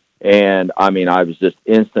hunting, and I mean, I was just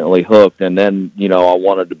instantly hooked. And then, you know, I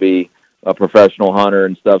wanted to be a professional hunter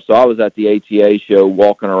and stuff. So I was at the ATA show,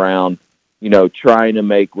 walking around, you know, trying to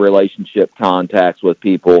make relationship contacts with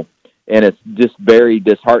people. And it's just very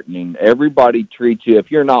disheartening. Everybody treats you,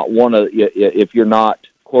 if you're not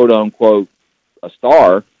quote unquote a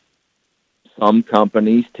star, some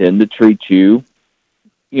companies tend to treat you,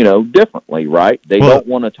 you know, differently, right? They don't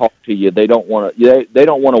want to talk to you. They don't want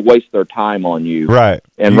to waste their time on you. Right.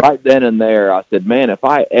 And right then and there, I said, man, if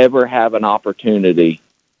I ever have an opportunity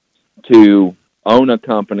to own a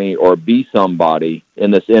company or be somebody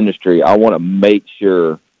in this industry, I want to make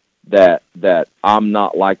sure that I'm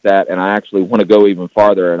not like that, and I actually want to go even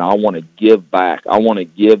farther, and I want to give back. I want to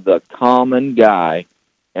give the common guy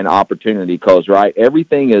an opportunity, because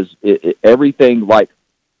everything like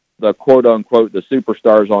the quote unquote the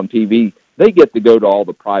superstars on TV, they get to go to all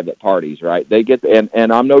the private parties, right? They get to,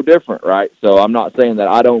 and I'm no different, right? So I'm not saying that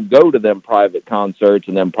I don't go to them private concerts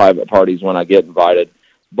and them private parties when I get invited,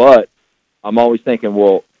 but I'm always thinking,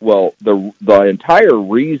 well, the entire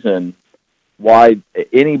reason why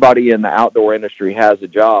anybody in the outdoor industry has a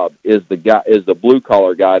job is the blue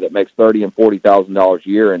collar guy that makes $30,000 and $40,000 a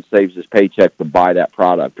year and saves his paycheck to buy that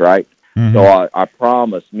product, right? Mm-hmm. So I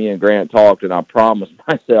promised, me and Grant talked, and I promised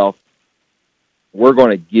myself, we're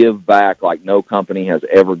going to give back like no company has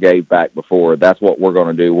ever gave back before. That's what we're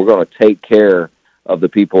going to do. We're going to take care of the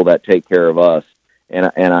people that take care of us. And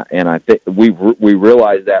I think we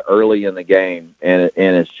realized that early in the game, and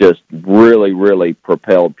it's just really, really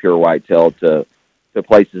propelled Pure Whitetail to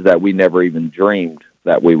places that we never even dreamed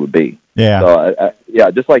that we would be. Yeah. So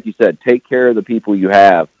yeah, just like you said, take care of the people you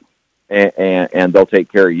have, and they'll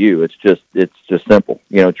take care of you. It's just simple.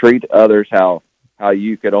 Treat others how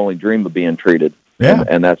you could only dream of being treated. Yeah.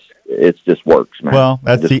 And it just works, man. Well,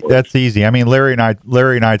 that's easy. I mean, Larry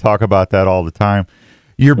and I talk about that all the time.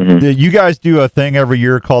 You guys do a thing every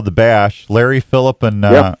year called the Bash. Larry Phillip and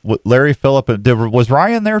was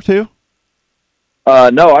Ryan there too?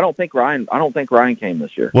 No, I don't think Ryan came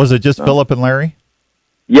this year. Was it just Phillip and Larry?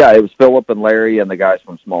 Yeah, it was Phillip and Larry and the guys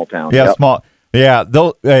from Small Town. Yeah, yep. small. Yeah,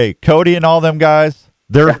 hey, Cody and all them guys,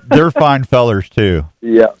 they're fine fellers too.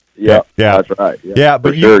 Yeah, that's right. Yeah,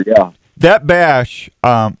 but that Bash,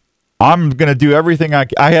 I'm gonna do everything I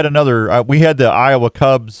had another. We had the Iowa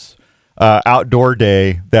Cubs outdoor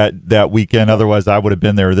day that weekend. Otherwise, I would have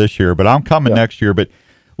been there this year. But I'm coming next year. But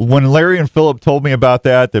when Larry and Phillip told me about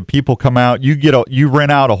that people come out, you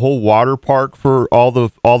rent out a whole water park for all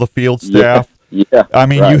the field staff. Yeah, I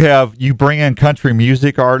mean, you bring in country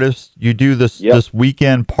music artists. You do this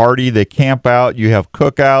weekend party. They camp out. You have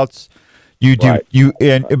cookouts. You do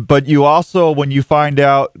but you also, when you find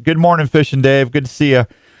out, good morning, Fishing Dave, good to see you.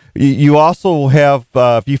 You also have,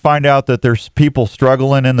 if you find out that there's people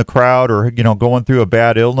struggling in the crowd or going through a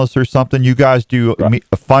bad illness or something, you guys do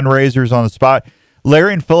fundraisers on the spot.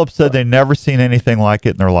 Larry and Phillip said they never seen anything like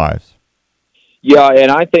it in their lives. Yeah, and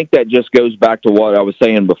I think that just goes back to what I was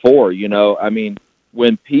saying before. I mean,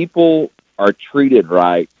 when people are treated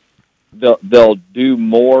right, they'll do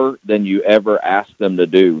more than you ever ask them to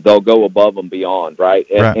do. They'll go above and beyond, right?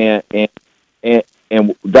 And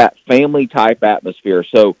that family type atmosphere.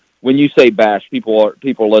 So when you say Bash, people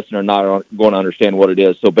listening are not going to understand what it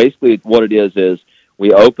is. So basically, what it is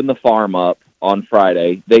we open the farm up on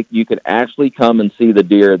Friday. You can actually come and see the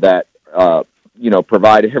deer that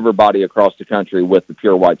provide everybody across the country with the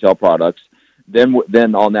Pure Whitetail products.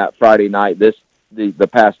 Then on that Friday night, the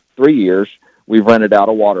past 3 years, we've rented out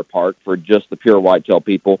a water park for just the Pure Whitetail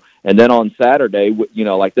people. And then on Saturday,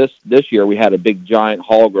 like this year, we had a big giant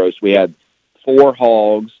hog roast. We had 4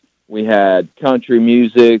 hogs. We had country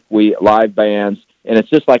music. Live bands. And it's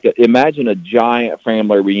just like imagine a giant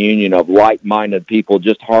family reunion of like-minded people,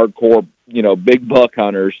 just hardcore, big buck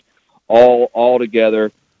hunters, all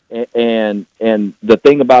together. And the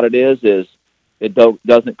thing about it is it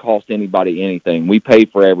doesn't cost anybody anything. We pay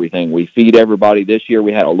for everything. We feed everybody. This year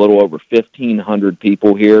we had a little over 1,500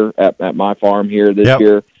 people here at my farm here this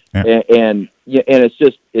year, and it's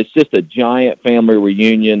just a giant family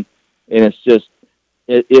reunion, and it's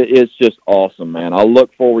just awesome, man. I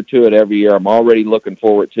look forward to it every year. I'm already looking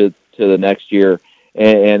forward to the next year,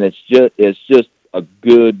 and it's just a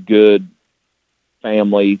good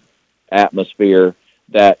family atmosphere.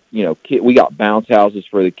 That we got bounce houses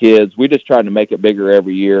for the kids. We just try to make it bigger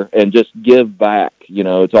every year and just give back.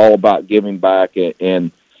 It's all about giving back.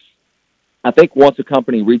 And I think once a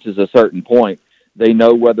company reaches a certain point, they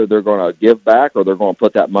know whether they're going to give back or they're going to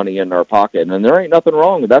put that money in their pocket. And there ain't nothing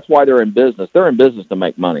wrong. That's why they're in business. They're in business to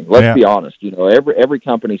make money. Let's be honest. Every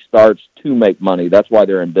company starts to make money. That's why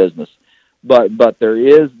they're in business. But there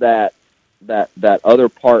is that other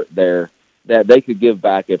part there that they could give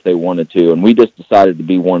back if they wanted to. And we just decided to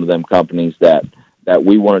be one of them companies that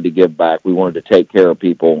we wanted to give back. We wanted to take care of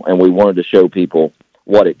people, and we wanted to show people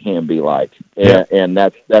what it can be like. And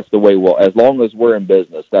that's the way as long as we're in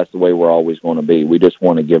business, that's the way we're always going to be. We just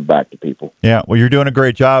want to give back to people. Yeah. Well, you're doing a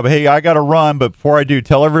great job. Hey, I got to run, but before I do,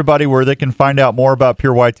 tell everybody where they can find out more about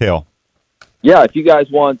Pure Whitetail. Yeah, if you guys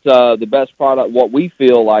want the best product, what we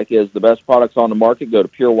feel like is the best products on the market, go to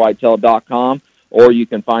purewhitetail.com. Or you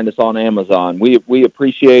can find us on Amazon. We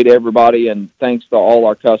appreciate everybody, and thanks to all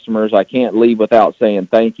our customers. I can't leave without saying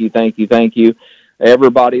thank you.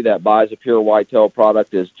 Everybody that buys a Pure Whitetail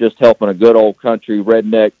product is just helping a good old country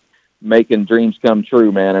redneck making dreams come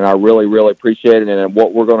true, man, and I really, really appreciate it. And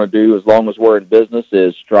what we're going to do, as long as we're in business,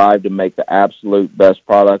 is strive to make the absolute best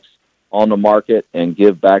products on the market and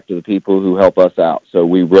give back to the people who help us out. So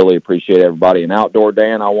we really appreciate everybody. And Outdoor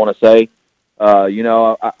Dan, I want to say,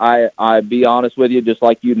 I be honest with you, just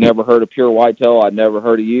like you'd never heard of Pure Whitetail, I'd never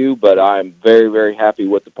heard of you, but I'm very, very happy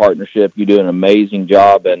with the partnership. You do an amazing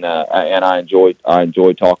job, and I enjoy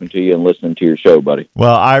talking to you and listening to your show, buddy.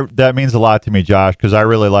 Well, that means a lot to me, Josh, because I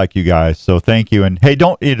really like you guys. So thank you. And hey,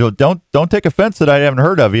 don't take offense that I haven't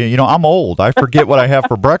heard of you. I'm old. I forget what I have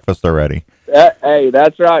for breakfast already. Hey,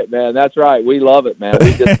 that's right, man. That's right. We love it, man.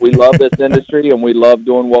 We love this industry, and we love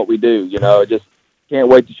doing what we do. Just can't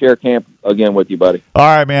wait to share camp again with you, buddy. All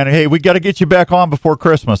right, man. Hey, we got to get you back on before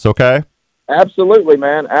Christmas, okay? Absolutely,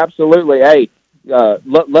 man. Absolutely. Hey,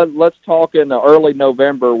 let's talk in the early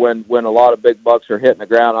November when a lot of big bucks are hitting the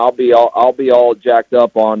ground. I'll be all jacked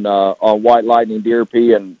up on White Lightning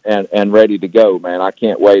DRP and ready to go, man. I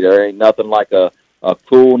can't wait. There ain't nothing like a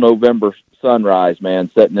cool November sunrise, man,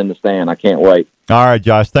 sitting in the stand. I can't wait. All right,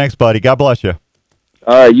 Josh. Thanks, buddy. God bless you.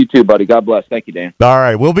 All right, you too, buddy. God bless. Thank you, Dan. All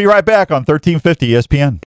right, we'll be right back on 1350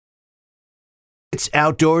 ESPN. It's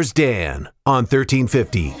Outdoors Dan on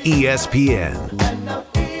 1350 ESPN.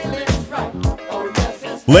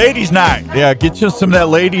 Ladies' night. Yeah, get you some of that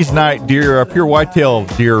ladies' night pure whitetail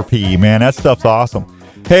DRP, man. That stuff's awesome.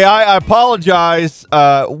 Hey, I apologize.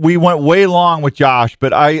 We went way long with Josh,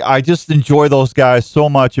 but I just enjoy those guys so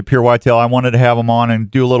much at Pure Whitetail. I wanted to have them on and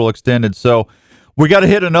do a little extended. So we got to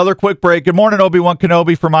hit another quick break. Good morning, Obi-Wan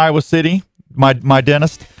Kenobi from Iowa City, my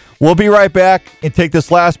dentist. We'll be right back and take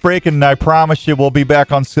this last break, and I promise you we'll be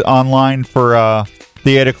back online for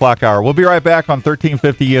the 8 o'clock hour. We'll be right back on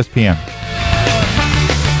 1350 ESPN.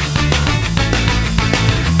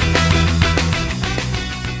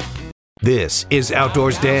 This is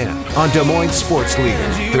Outdoors Dan on Des Moines Sports Leader,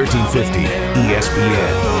 1350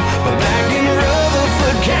 ESPN.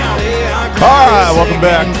 All right, welcome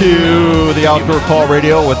back to the Outdoor Call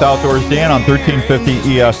Radio with Outdoors Dan on 1350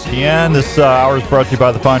 ESPN. This hour is brought to you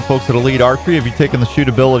by the fine folks at Elite Archery. Have you taken the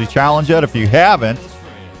shootability challenge yet? If you haven't,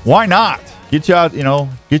 why not? Get you out,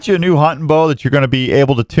 get you a new hunting bow that you're going to be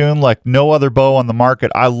able to tune like no other bow on the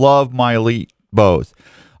market. I love my Elite bows.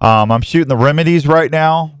 I'm shooting the Remedies right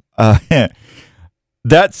now.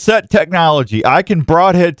 That set technology, I can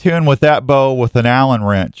broadhead tune with that bow with an Allen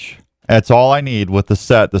wrench. That's all I need with the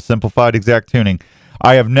set, the simplified exact tuning.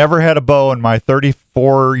 I have never had a bow in my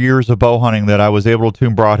 34 years of bow hunting that I was able to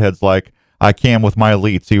tune broadheads like I can with my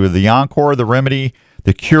Elites. Either the Encore, the Remedy,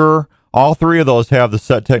 the Cure, all three of those have the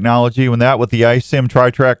set technology. When that with the iSim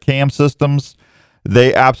Tri-Track cam systems,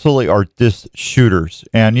 they absolutely are just shooters.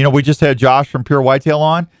 And, we just had Josh from Pure Whitetail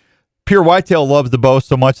on. Pure Whitetail loves the bow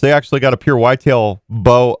so much, they actually got a Pure Whitetail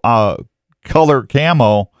bow color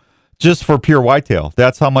camo just for Pure Whitetail.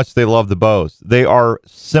 That's how much they love the bows. They are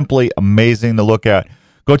simply amazing to look at.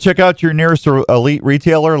 Go check out your nearest Elite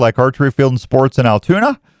retailer like Archery Field and Sports in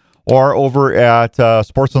Altoona or over at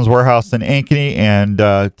Sportsman's Warehouse in Ankeny and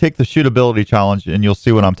take the shootability challenge and you'll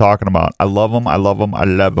see what I'm talking about. I love them. I love them. I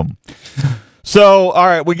love them. So, all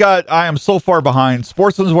right, I am so far behind.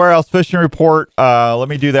 Sportsman's Warehouse Fishing Report. Let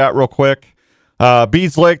me do that real quick.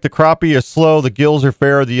 Beads Lake, the crappie is slow. The gills are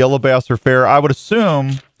fair. The yellow bass are fair. I would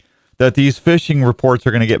assume that these fishing reports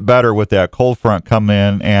are going to get better with that cold front come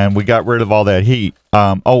in, and we got rid of all that heat.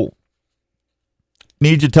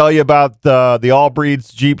 Need to tell you about the All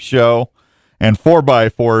Breeds Jeep Show and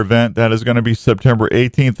 4x4 event that is going to be September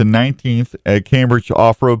 18th and 19th at Cambridge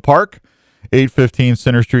Off-Road Park, 815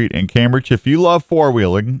 Center Street in Cambridge. If you love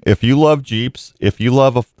four-wheeling, if you love Jeeps, if you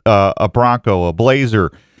love a Bronco, a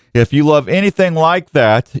Blazer, if you love anything like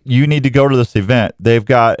that, you need to go to this event. They've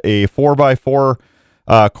got a 4x4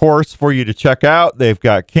 course for you to check out. They've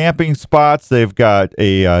got camping spots. They've got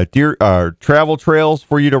a travel trails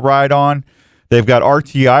for you to ride on. They've got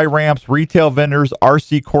RTI ramps, retail vendors,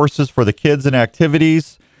 RC courses for the kids and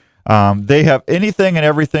activities. They have anything and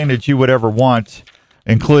everything that you would ever want,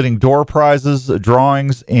 including door prizes,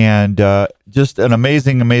 drawings, and just an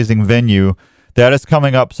amazing, amazing venue. That is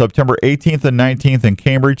coming up September 18th and 19th in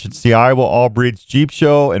Cambridge. It's the Iowa All Breeds Jeep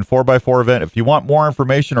Show and 4x4 event. If you want more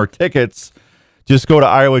information or tickets, just go to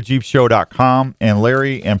iowajeepshow.com, and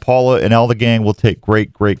Larry and Paula and all the gang will take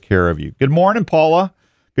great, great care of you. Good morning, Paula.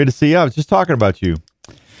 Good to see you. I was just talking about you.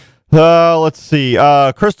 Let's see.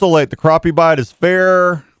 Crystal Lake, the crappie bite is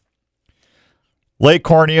fair. Lake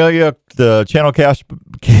Cornelia, the channel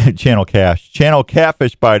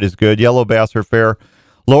catfish bite is good. Yellow bass are fair.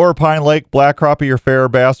 Lower Pine Lake, black crappie are fair.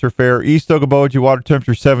 Bass are fair. East Okoboji, water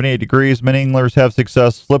temperature 78 degrees. Many anglers have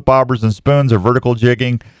success. Slip bobbers and spoons are vertical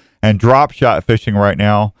jigging and drop shot fishing right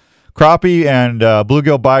now. Crappie and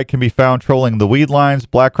bluegill bite can be found trolling the weed lines.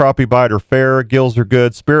 Black crappie bite are fair. Gills are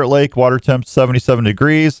good. Spirit Lake, water temp 77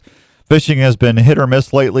 degrees. Fishing has been hit or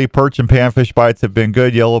miss lately. Perch and panfish bites have been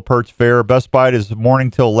good. Yellow perch fair. Best bite is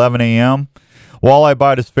morning till 11 a.m. Walleye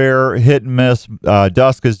bite is fair. Hit and miss.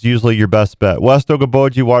 Dusk is usually your best bet. West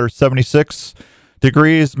Okoboji, water 76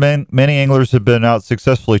 degrees. Many anglers have been out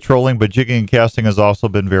successfully trolling, but jigging and casting has also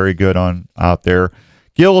been very good out there.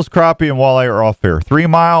 Gills, crappie, and walleye are all fair. 3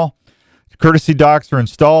 Mile, courtesy docks are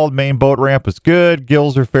installed. Main boat ramp is good.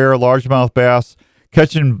 Gills are fair. Largemouth bass.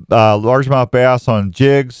 Catching largemouth bass on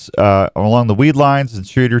jigs along the weed lines and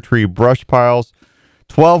cedar tree brush piles.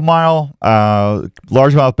 12-mile,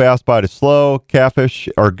 largemouth bass bite is slow. Catfish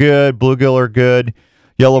are good. Bluegill are good.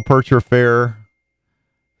 Yellow perch are fair.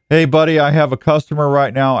 Hey, buddy, I have a customer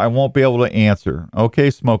right now. I won't be able to answer. Okay,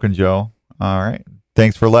 Smoking Joe. All right.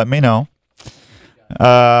 Thanks for letting me know.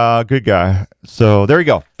 Good guy. So there you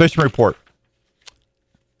go. Fishing report.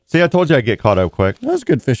 See, I told you I'd get caught up quick. That was a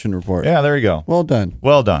good fishing report. Yeah, there you go. Well done.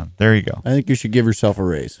 Well done. There you go. I think you should give yourself a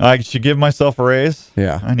raise. I should give myself a raise?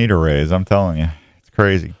 Yeah. I need a raise. I'm telling you. It's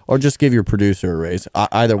crazy. Or just give your producer a raise.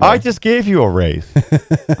 Either way. I just gave you a raise.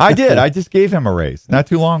 I did. I just gave him a raise not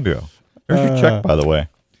too long ago. There's your check, by the way.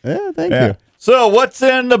 Yeah, thank you. So what's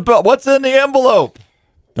in the envelope?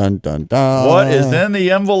 Dun, dun, dun. What is in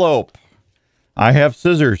the envelope? I have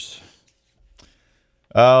scissors.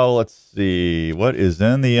 Oh, let's see. What is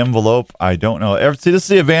in the envelope? I don't know. See, this is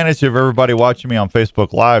the advantage of everybody watching me on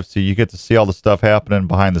Facebook Live. So you get to see all the stuff happening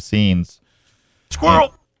behind the scenes.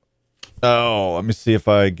 Squirrel. Oh, let me see if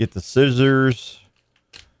I get the scissors.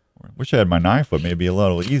 Wish I had my knife with me. It'd be a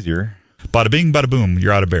little easier. Bada bing, bada boom.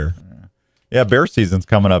 You're out of bear. Yeah, bear season's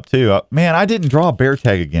coming up, too. Man, I didn't draw a bear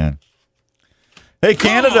tag again. Hey,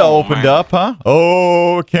 Canada opened up, huh?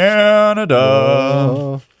 Oh,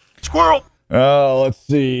 Canada. Squirrel. Oh, let's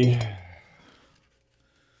see.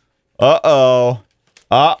 Uh-oh.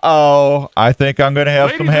 I think I'm going to have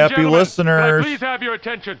Ladies some and happy gentlemen, listeners. Can I please have your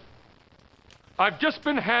attention? I've just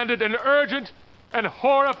been handed an urgent and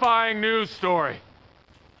horrifying news story.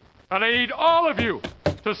 And I need all of you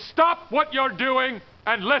to stop what you're doing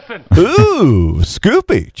and listen. Ooh,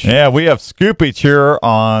 Scoopage. Yeah, we have Scoopage here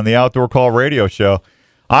on the Outdoor Call radio show.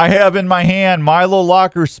 I have in my hand Milo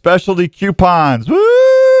Locker specialty coupons.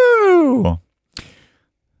 Woo! Well,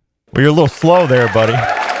 you're a little slow there, buddy.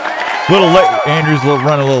 A little late. Andrew's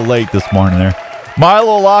running a little late this morning there.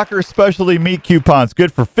 Milo Locker specialty meat coupons,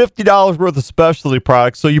 good for $50 worth of specialty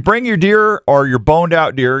products. So you bring your deer or your boned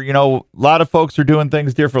out deer. You know, a lot of folks are doing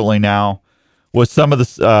things differently now with some of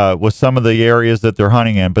the areas that they're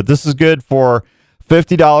hunting in. But this is good for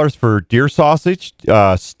 $50 for deer sausage,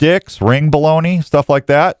 sticks, ring bologna, stuff like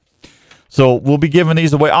that. So we'll be giving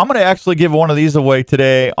these away. I'm going to actually give one of these away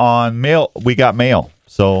today on mail. We got mail.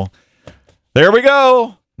 So there we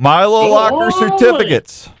go. Milo Locker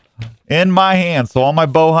certificates in my hand. So all my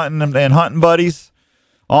bow hunting and hunting buddies,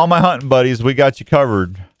 all my hunting buddies, we got you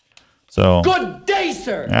covered. So Good day,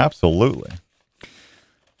 sir. Absolutely.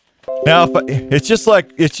 Now, it's just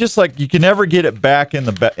like you can never get it back in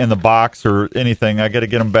the box or anything. I got to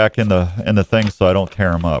get them back in the thing so I don't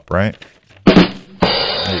tear them up. Right?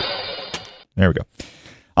 There we go.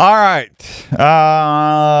 All right.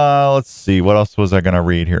 Let's see. What else was I going to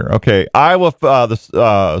read here? Okay, Iowa.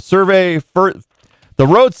 The survey for the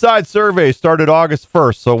roadside survey started August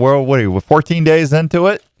 1st. So we're 14 days into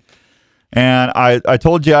it, and I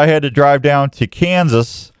told you I had to drive down to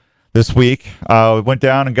Kansas this week. Went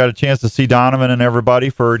down and got a chance to see Donovan and everybody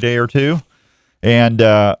for a day or two. And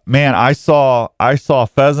man, I saw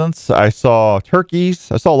pheasants, I saw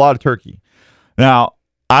turkeys, I saw a lot of turkey. Now,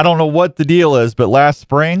 I don't know what the deal is, but last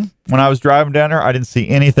spring when I was driving down there, I didn't see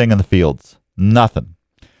anything in the fields. Nothing.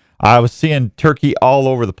 I was seeing turkey all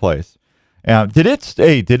over the place. Did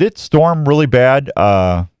it storm really bad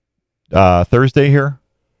Thursday here?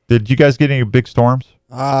 Did you guys get any big storms?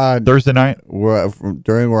 Thursday night?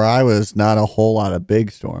 During where I was, not a whole lot of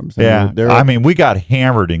big storms. I mean, we got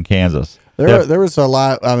hammered in Kansas. There was a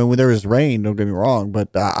lot. I mean, there was rain, don't get me wrong, but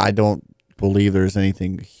I don't believe there's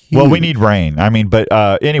anything huge. Well, we need rain. I mean, but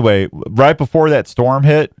anyway, right before that storm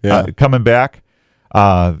hit, coming back,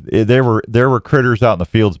 there were critters out in the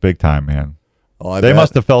fields big time, man. Oh, they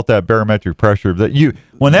must have felt that barometric pressure.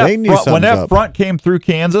 When that front came through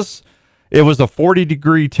Kansas, it was a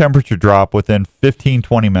 40-degree temperature drop within 15,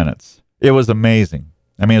 20 minutes. It was amazing.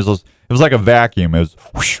 I mean, it was like a vacuum. It was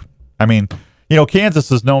whoosh. I mean,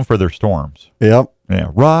 Kansas is known for their storms. Yep. Yeah,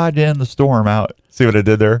 ride in the storm out. See what I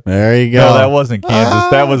did there? There you go. No, that wasn't Kansas.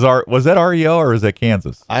 That was that REO or was that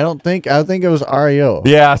Kansas? I think it was REO.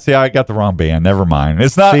 Yeah, see, I got the wrong band. Never mind.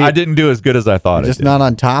 It's not. I didn't do as good as I thought. Just not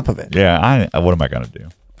on top of it. Yeah, what am I gonna do?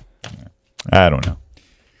 I don't know.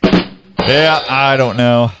 Yeah, I don't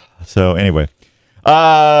know. So anyway,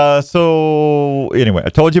 I told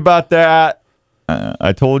you about that.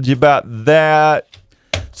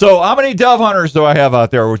 So how many dove hunters do I have out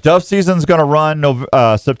there? Dove season's going to run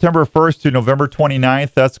September 1st to November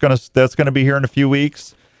 29th. That's gonna be here in a few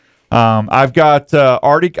weeks. I've got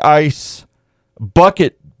Arctic Ice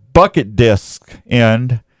bucket disc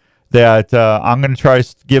in that I'm going to try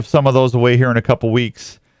to give some of those away here in a couple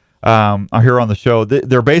weeks. Here on the show,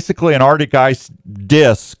 they're basically an Arctic Ice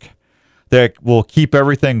disc that will keep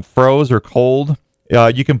everything froze or cold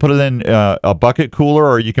You can put it in a bucket cooler,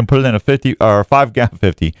 or you can put it in a 50 or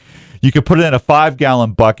 5-gallon. You could put it in a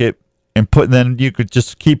 5-gallon bucket and then you could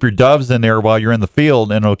just keep your doves in there while you're in the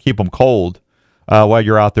field, and it'll keep them cold while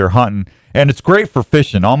you're out there hunting. And it's great for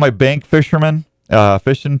fishing. All my bank fishermen,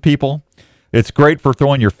 fishing people, it's great for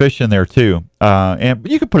throwing your fish in there too. And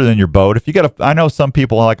you can put it in your boat if you got I know some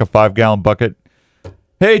people like a 5-gallon bucket.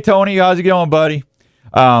 Hey Tony, how's it going, buddy?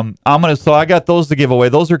 So I got those to give away.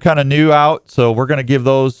 Those are kind of new out, so we're gonna give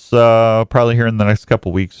those probably here in the next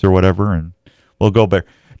couple weeks or whatever, and we'll go there.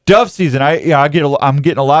 Dove season, I'm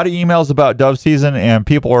getting a lot of emails about dove season, and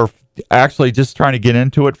people are actually just trying to get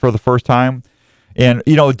into it for the first time. And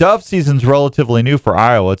dove season's relatively new for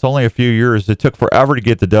Iowa. It's only a few years. It took forever to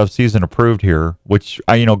get the dove season approved here. Which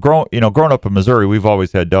growing up in Missouri, we've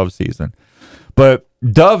always had dove season. But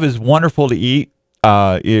dove is wonderful to eat.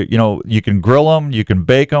 You can grill them, you can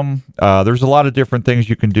bake them. There's a lot of different things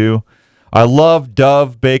you can do. I love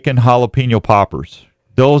dove bacon jalapeno poppers.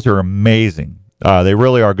 Those are amazing. They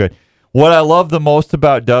really are good. What I love the most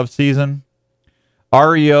about dove season,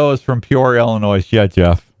 REO is from Peoria, Illinois. Yeah,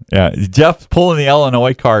 Jeff. Yeah, Jeff's pulling the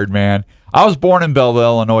Illinois card, man. I was born in Belleville,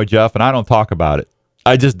 Illinois, Jeff, and I don't talk about it.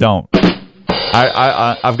 I just don't.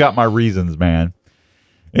 I've got my reasons, man.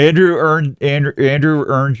 Andrew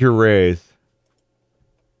earned your raise.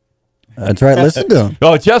 That's right. Listen to him.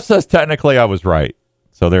 Oh, Jeff says technically I was right.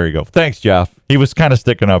 So there you go. Thanks, Jeff. He was kind of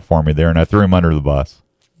sticking up for me there, and I threw him under the bus.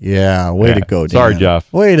 Yeah, way to go, Dan. Sorry,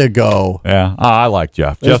 Jeff. Way to go. Yeah, I like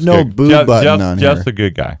Jeff. There's Jeff's no good. boo button on here. Jeff's a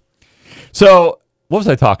good guy. So, what was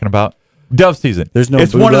I talking about? Dove season. There's no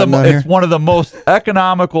it's boo one button on here? It's one of the most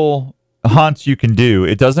economical hunts you can do.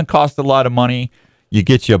 It doesn't cost a lot of money. You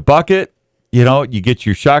get you a bucket. You get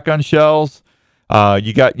your shotgun shells.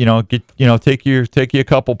 Take you a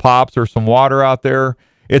couple pops or some water out there.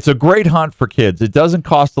 It's a great hunt for kids. It doesn't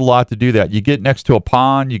cost a lot to do that. You get next to a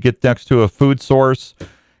pond. You get next to a food source.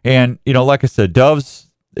 And, like I said, doves,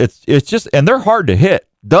 it's just, and they're hard to hit.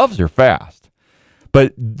 Doves are fast.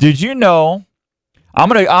 But did you know, I'm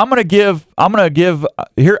going to give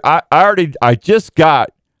here, I just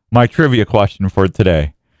got my trivia question for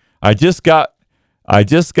today. I just got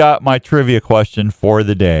my trivia question for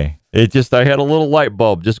the day. I had a little light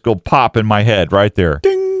bulb just go pop in my head right there.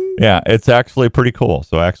 Ding. Yeah, it's actually pretty cool.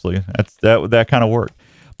 So actually that kind of worked.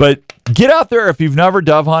 But get out there if you've never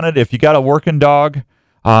dove hunted, if you got a working dog.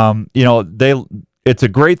 It's a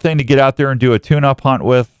great thing to get out there and do a tune-up hunt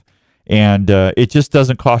with, and it just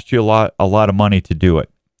doesn't cost you a lot of money to do it.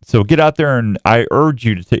 So get out there, and I urge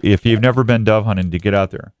you to, if you've never been dove hunting, to get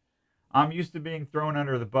out there. I'm used to being thrown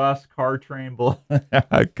under the bus, car, train, bull.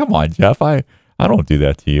 Come on, Jeff. I don't do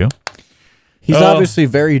that to you. He's obviously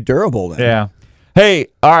very durable then. Yeah. Hey,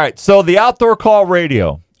 all right. So the Outdoor Call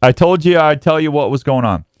Radio. I told you I'd tell you what was going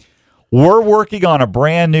on. We're working on a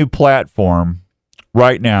brand new platform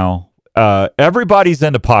right now. Everybody's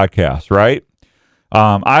into podcasts, right?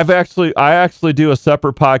 I actually do a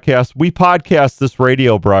separate podcast. We podcast this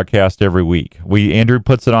radio broadcast every week. Andrew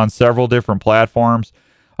puts it on several different platforms.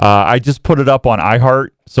 I just put it up on iHeart,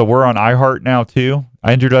 so we're on iHeart now too.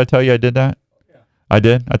 Andrew, did I tell you I did that? Yeah. I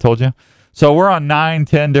did. I told you. So we're on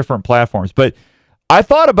 9-10 different platforms. But I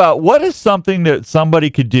thought about what is something that somebody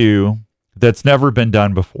could do that's never been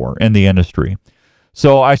done before in the industry.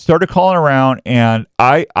 So I started calling around, and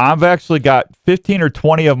I've actually got 15 or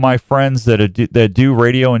 20 of my friends that do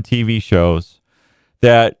radio and TV shows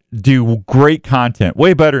that do great content,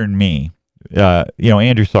 way better than me.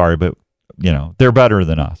 Andrew, sorry, but they're better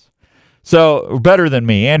than us. So better than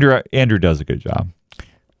me. Andrew does a good job.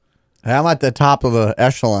 I'm at the top of the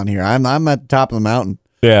echelon here. I'm at the top of the mountain.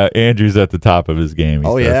 Yeah, Andrew's at the top of his game.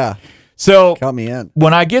 Oh, yeah. So count me in.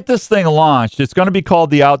 When I get this thing launched, it's going to be called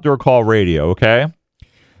the Outdoor Call Radio, okay?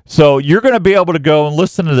 So you're going to be able to go and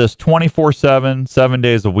listen to this 24/7, 7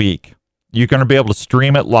 days a week. You're going to be able to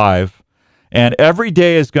stream it live, and every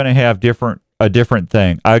day is going to have a different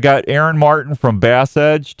thing. I got Aaron Martin from Bass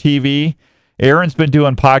Edge TV. Aaron's been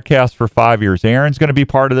doing podcasts for 5 years. Aaron's going to be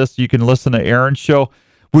part of this. You can listen to Aaron's show.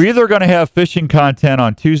 We're either going to have fishing content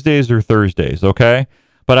on Tuesdays or Thursdays, okay?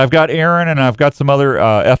 But I've got Aaron and I've got some other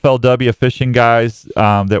FLW fishing guys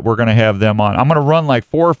that we're going to have them on. I'm going to run like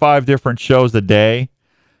 4 or 5 different shows a day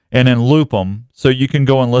and then loop them so you can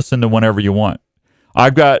go and listen to whenever you want.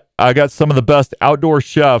 I got some of the best outdoor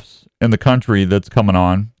chefs in the country that's coming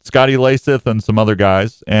on. Scotty Lasith and some other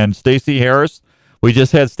guys. And Stacy Harris. We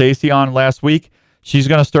just had Stacy on last week. She's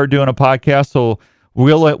going to start doing a podcast. So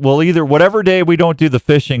we'll either, whatever day we don't do the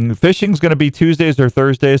fishing's going to be Tuesdays or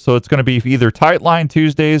Thursdays. So it's going to be either Tight Line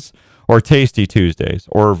Tuesdays or Tasty Tuesdays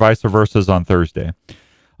or vice versa on Thursday.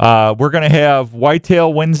 We're going to have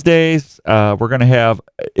Whitetail Wednesdays. We're going to have,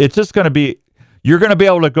 it's just going to be, you're going to be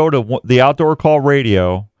able to go to the Outdoor Call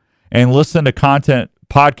Radio and listen to content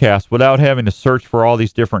podcasts without having to search for all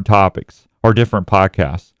these different topics or different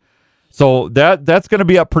podcasts. So that's going to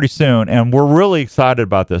be up pretty soon, and we're really excited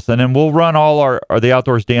about this. And then we'll run all our the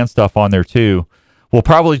Outdoors Dan stuff on there too. We'll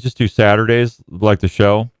probably just do Saturdays like the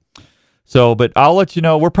show. So, but I'll let you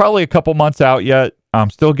know. We're probably a couple months out yet. I'm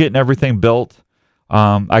still getting everything built.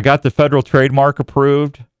 I got the federal trademark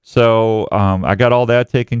approved, so I got all that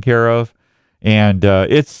taken care of, and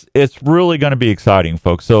it's really going to be exciting,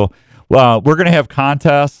 folks. So we're going to have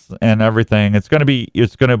contests and everything. It's going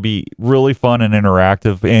to be really fun and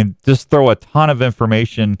interactive, and just throw a ton of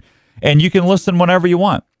information, and you can listen whenever you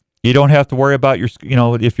want. You don't have to worry about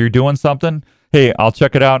if you're doing something. Hey, I'll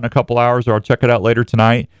check it out in a couple hours, or I'll check it out later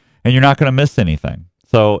tonight, and you're not going to miss anything.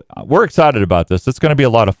 So we're excited about this. It's going to be a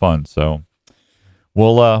lot of fun. So.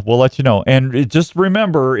 We'll let you know, and just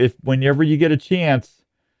remember, if whenever you get a chance,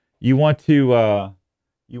 you want to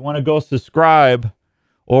go subscribe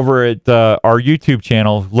over at our YouTube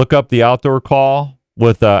channel. Look up the Outdoor Call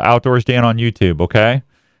with Outdoors Dan on YouTube. Okay,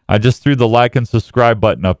 I just threw the like and subscribe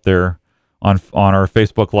button up there on our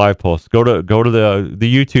Facebook Live post. Go to the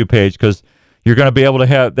YouTube page, because you're going to be able to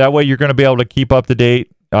have that way. You're going to be able to keep up to date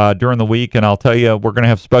during the week, and I'll tell you, we're going to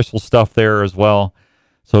have special stuff there as well.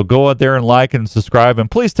 So go out there and like and subscribe, and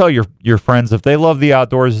please tell your friends, if they love the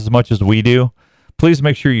outdoors as much as we do, please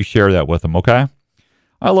make sure you share that with them, okay?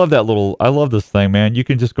 I love this thing, man. You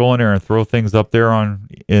can just go in there and throw things up there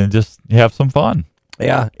and just have some fun.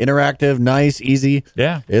 Yeah, interactive, nice, easy.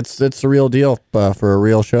 Yeah. It's the real deal for a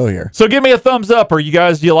real show here. So give me a thumbs up. Do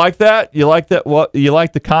you like that? You like that? What you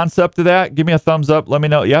like the concept of that? Give me a thumbs up. Let me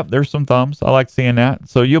know. Yep, there's some thumbs. I like seeing that.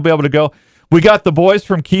 So you'll be able to go. We got the boys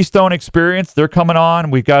from Keystone Experience. They're coming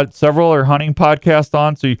on. We've got several other hunting podcasts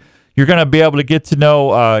on. So you're going to be able to get to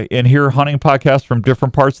know and hear hunting podcasts from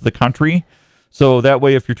different parts of the country. So that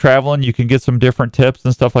way, if you're traveling, you can get some different tips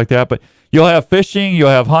and stuff like that. But you'll have fishing, you'll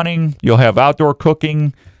have hunting, you'll have outdoor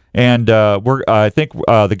cooking. And I think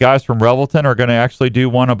the guys from Revelton are going to actually do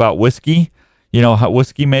one about whiskey,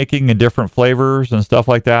 whiskey making and different flavors and stuff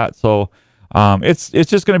like that. So it's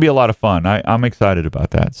just going to be a lot of fun. I'm excited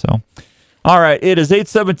about that. So. All right, it is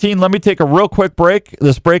 8:17. Let me take a real quick break.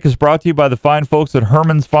 This break is brought to you by the fine folks at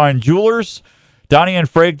Herman's Fine Jewelers. Donnie and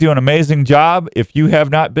Frank do an amazing job. If you have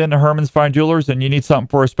not been to Herman's Fine Jewelers and you need something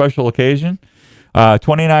for a special occasion,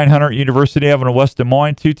 2900 University Avenue, West Des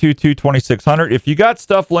Moines, 222-2600. If you got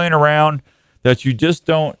stuff laying around that you just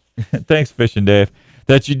don't, thanks, Fishing Dave,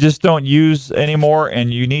 that you just don't use anymore,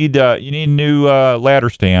 and you need a new ladder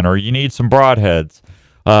stand, or you need some broadheads,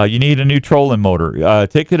 you need a new trolling motor,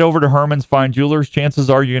 take it over to Herman's Fine Jewelers. Chances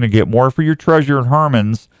are you're going to get more for your treasure at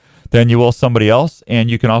Herman's than you will somebody else,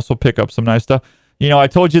 and you can also pick up some nice stuff. I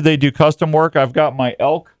told you they do custom work. I've got my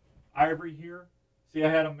elk ivory here. See, I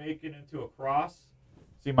had them make it into a cross.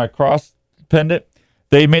 See my cross pendant?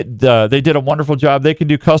 They did a wonderful job. They can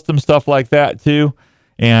do custom stuff like that too.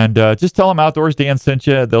 And just tell them Outdoors Dan sent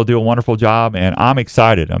you. They'll do a wonderful job, and I'm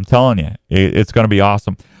excited. I'm telling you, it's going to be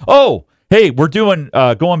awesome. Oh, hey, we're doing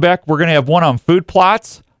going back. We're going to have one on food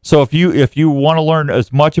plots. So if you want to learn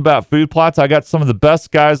as much about food plots, I got some of the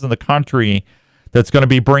best guys in the country that's going to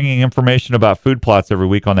be bringing information about food plots every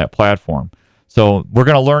week on that platform. So we're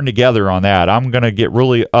going to learn together on that. I'm going to get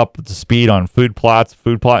really up to speed on food plots,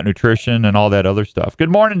 food plot nutrition, and all that other stuff. Good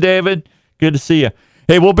morning, David. Good to see you.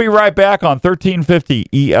 Hey, we'll be right back on 1350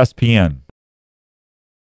 ESPN.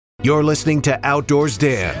 You're listening to Outdoors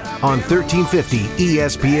Dan on 1350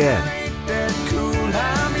 ESPN.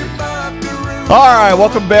 All right,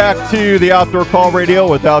 welcome back to the Outdoor Call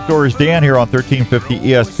Radio with Outdoors Dan here on 1350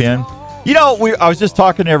 ESPN. I was just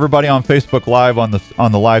talking to everybody on Facebook Live on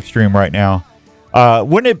the live stream right now.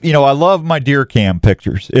 Wouldn't it? I love my deer cam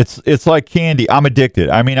pictures. It's like candy. I'm addicted.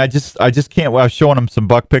 I mean, I just can't. I was showing them some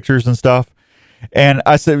buck pictures and stuff, and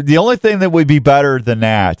I said the only thing that would be better than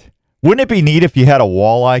that, wouldn't it be neat if you had a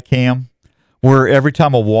walleye cam, where every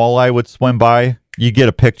time a walleye would swim by, you get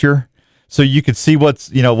a picture, so you could see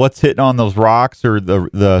what's hitting on those rocks or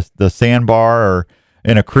the sandbar or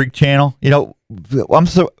in a creek channel.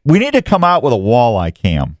 We need to come out with a walleye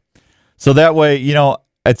cam, so that way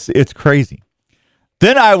it's crazy.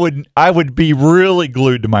 Then I would be really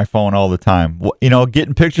glued to my phone all the time.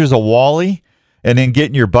 Getting pictures of walleye, and then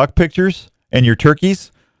getting your buck pictures and your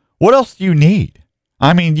turkeys. What else do you need?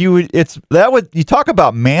 I mean, you talk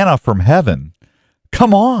about manna from heaven.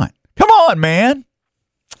 Come on, man.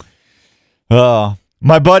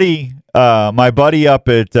 My buddy up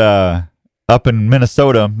in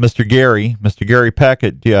Minnesota, Mr. Gary Peck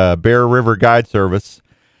at Bear River Guide Service.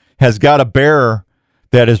 has got a bear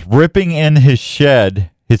that is ripping in his shed.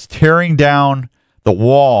 It's tearing down the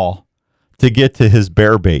wall to get to his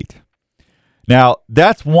bear bait. Now,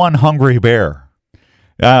 that's one hungry bear.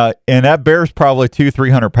 And that bear's probably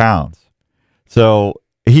 200-300 pounds. So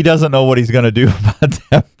he doesn't know what he's going to do about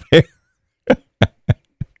that bear.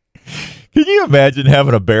 Can you imagine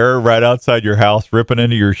having a bear right outside your house ripping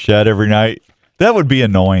into your shed every night? That would be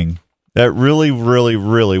annoying. That really, really,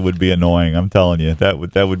 really would be annoying. I'm telling you, that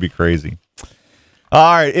would be crazy.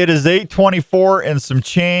 All right, it is 8:24 and some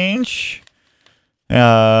change.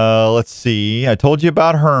 Let's see. I told you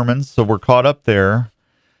about Herman's, so we're caught up there.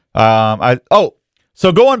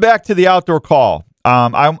 So going back to the outdoor call,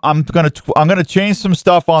 I'm gonna change some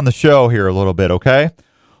stuff on the show here a little bit. Okay,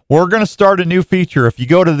 we're gonna start a new feature. If you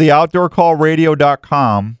go to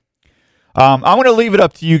theoutdoorcallradio.com, I'm gonna leave it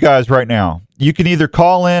up to you guys right now. You can either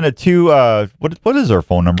call in at what is our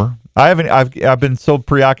phone number? I've been so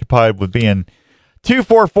preoccupied with being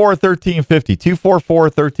 244-1350,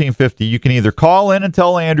 244-1350. You can either call in and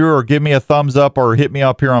tell Andrew or give me a thumbs up or hit me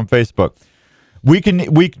up here on Facebook. Do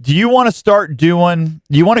you want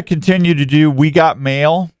to continue to do We Got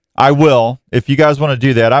Mail? I will, if you guys want to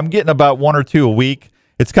do that. I'm getting about 1 or 2 a week.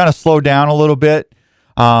 It's kind of slowed down a little bit.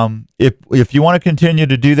 If you want to continue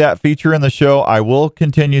to do that feature in the show, I will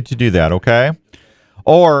continue to do that, okay?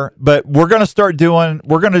 But we're going to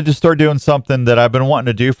just start doing something that I've been wanting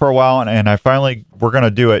to do for a while, and we're going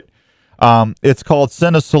to do it. It's called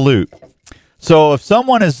Send a Salute. So if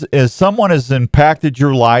someone has impacted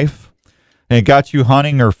your life and got you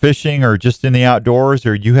hunting or fishing or just in the outdoors,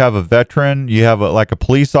 or you have a veteran, you have a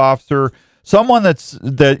police officer, someone that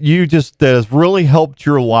has really helped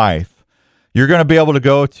your life, you're going to be able to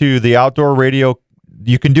go to the Outdoor Radio.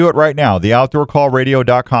 You can do it right now,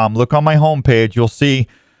 theoutdoorcallradio.com. Look on my homepage. You'll see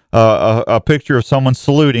a picture of someone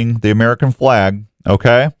saluting the American flag,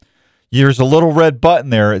 okay? There's a little red button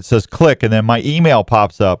there. It says click, and then my email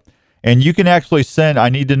pops up. And you can actually I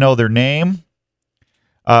need to know their name.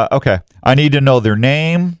 I need to know their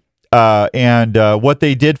name and what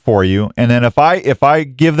they did for you. And then if I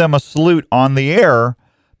give them a salute on the air,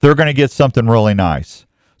 they're going to get something really nice.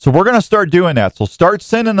 So we're going to start doing that. So start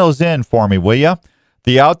sending those in for me, will you?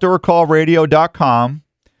 theoutdoorcallradio.com.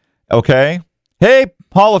 Okay. Hey,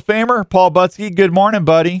 Hall of Famer, Paul Butsky. Good morning,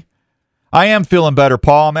 buddy. I am feeling better,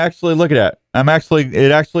 Paul. I'm actually, look at that.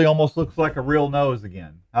 It actually almost looks like a real nose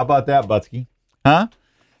again. How about that, Butsky? Huh?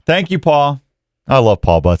 Thank you, Paul. I love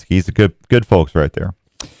Paul Butsky. He's a good folks right there.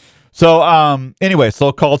 So, anyway,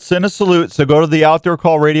 so called Send a Salute. So go to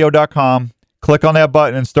theoutdoorcallradio.com, click on that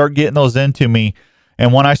button and start getting those into me.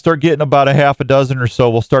 And when I start getting about a half a dozen or so,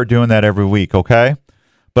 we'll start doing that every week, okay?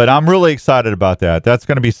 But I'm really excited about that. That's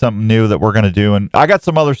going to be something new that we're going to do. And I got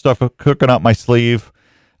some other stuff cooking up my sleeve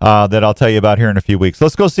that I'll tell you about here in a few weeks.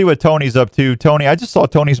 Let's go see what Tony's up to. Tony, I just saw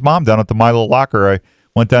Tony's mom down at the My Little Locker. I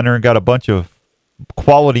went down there and got a bunch of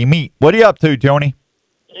quality meat. What are you up to, Tony?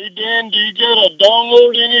 Hey, Dan, do you got to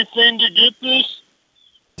download anything to get this?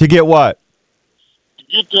 To get what? To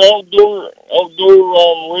get the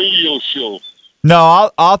outdoor radio show. No,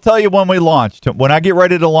 I'll tell you when we launch. When I get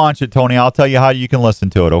ready to launch it, Tony, I'll tell you how you can listen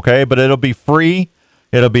to it, okay? But it'll be free.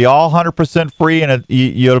 It'll be all 100% free, and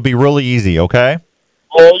it'll be really easy, okay?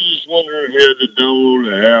 Oh, I was just wondering if you had to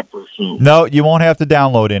download an app or something. No, you won't have to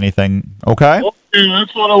download anything, okay? Okay,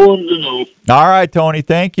 that's what I wanted to know. All right, Tony,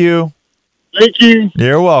 thank you. Thank you.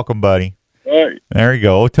 You're welcome, buddy. All right. There you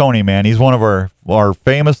go. Tony, man, he's one of our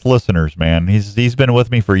famous listeners, man. He's been with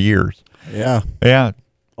me for years. Yeah. Yeah.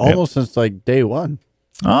 Almost since like day one.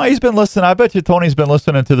 Oh, he's been listening. I bet you Tony's been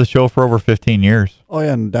listening to the show for over 15 years. Oh,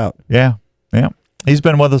 yeah, no doubt. Yeah. He's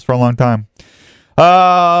been with us for a long time.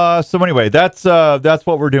 So anyway, that's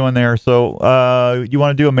what we're doing there. So you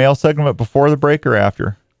want to do a mail segment before the break or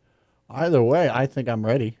after? Either way, I think I'm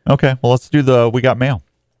ready. Okay. Well, let's do We Got Mail.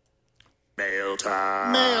 Mail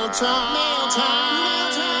time. Mail time. Mail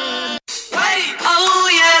time. Wait. Oh,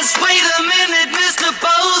 yes. Wait a minute, Mr.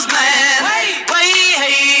 Postman. Wait,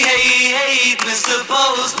 hey, Mr.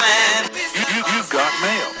 Postman. You got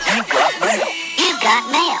mail. You got mail. You got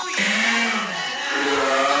mail.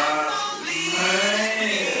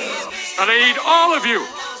 And I need all of you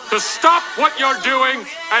to stop what you're doing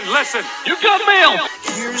and listen. You got mail.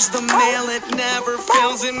 Here's the mail, it never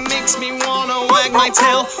fails. It makes me wanna wag my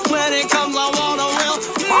tail. When it comes, I wanna will.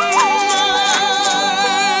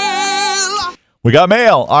 We got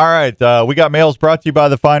mail. All right. We Got Mail is brought to you by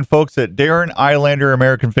the fine folks at Darren Eilander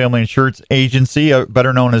American Family Insurance Agency,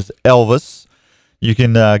 better known as Elvis. You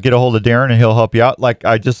can get a hold of Darren and he'll help you out. Like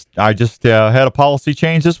I just had a policy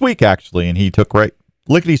change this week, actually, and he took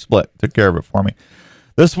lickety split, took care of it for me.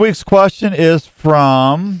 This week's question is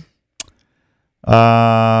from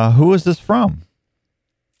Who is this from?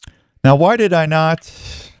 Now, why did I not?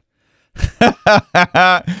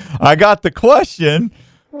 I got the question,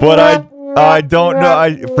 but I don't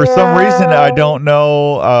know. For some reason, I don't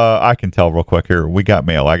know. I can tell real quick here. We got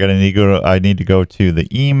mail. I need to go to the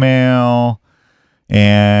email.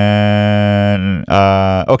 And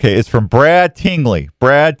okay, it's from Brad Tingley.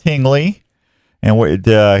 And he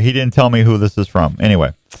didn't tell me who this is from.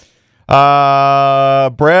 Anyway,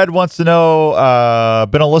 Brad wants to know,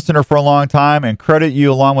 been a listener for a long time and credit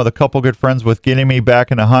you along with a couple good friends with getting me back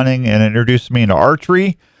into hunting and introduced me into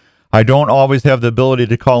archery. I don't always have the ability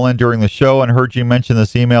to call in during the show and heard you mention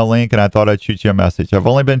this email link and I thought I'd shoot you a message. I've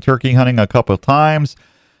only been turkey hunting a couple of times,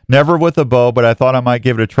 never with a bow, but I thought I might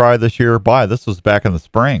give it a try this year. This was back in the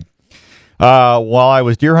spring. While I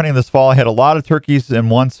was deer hunting this fall, I had a lot of turkeys in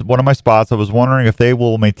one of my spots. I was wondering if they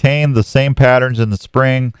will maintain the same patterns in the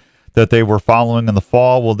spring that they were following in the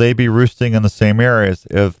fall. Will they be roosting in the same areas?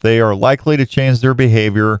 If they are likely to change their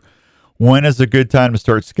behavior, when is a good time to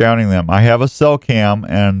start scouting them? I have a cell cam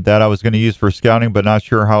and that I was going to use for scouting, but not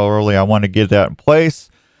sure how early I want to get that in place.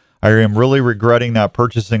 I am really regretting not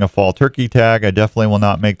purchasing a fall turkey tag. I definitely will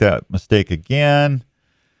not make that mistake again.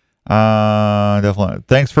 Definitely.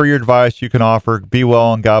 Thanks for your advice you can offer. Be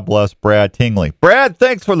well and God bless, Brad Tingley. Brad,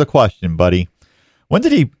 thanks for the question, buddy. When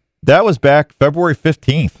did that was back February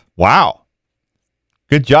 15th. Wow.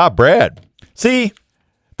 Good job, Brad. See,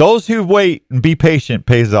 those who wait and be patient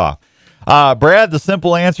pays off. Brad, the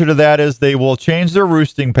simple answer to that is they will change their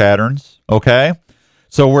roosting patterns. Okay.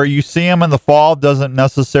 So where you see them in the fall doesn't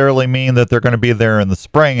necessarily mean that they're going to be there in the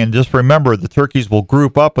spring. And just remember, the turkeys will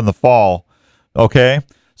group up in the fall. Okay.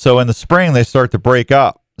 So in the spring, they start to break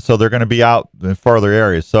up. So they're going to be out in farther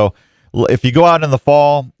areas. So if you go out in the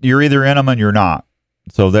fall, you're either in them and you're not.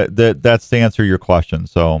 So that's to answer your question.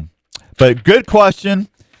 So, but good question.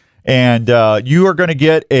 And you are going to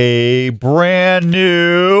get a brand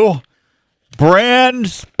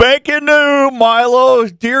spanking new Milo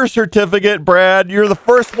deer certificate, Brad. You're the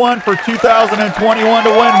first one for 2021 to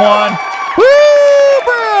win one. Woo,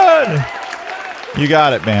 Brad! You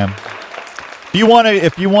got it, man.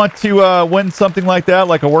 If you want to win something like that,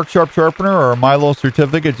 like a Work Sharp sharpener or a Milo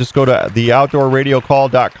certificate, just go to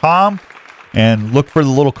theoutdoorradiocall.com and look for the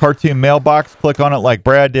little cartoon mailbox. Click on it like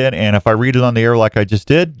Brad did, and if I read it on the air like I just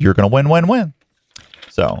did, you're going to win.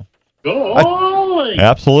 So,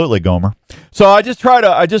 absolutely, Gomer. So I just try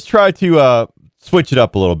to switch it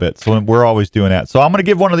up a little bit. So we're always doing that. So I'm going to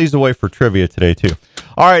give one of these away for trivia today too.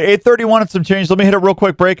 All right, 8:31 and some change. Let me hit a real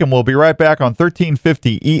quick break, and we'll be right back on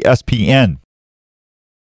 1350 ESPN.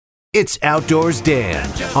 It's Outdoors Dan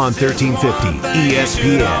on 1350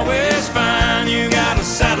 ESPN.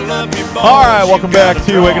 All right, welcome back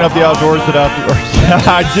to Waking Up the Outdoors with Outdoors.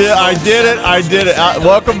 I did it.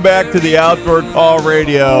 Welcome back to the Outdoor Call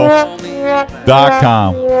Radio.com.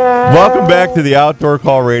 Welcome back to the Outdoor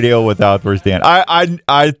Call Radio with Outdoors Dan.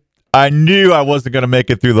 I knew I wasn't going to make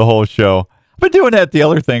it through the whole show. I've been doing the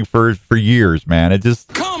other thing for years, man. It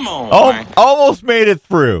just almost made it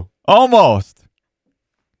through. Almost.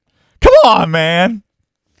 Come on, man.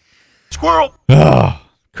 Squirrel. Oh,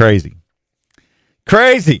 crazy.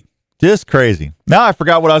 Just crazy. Now I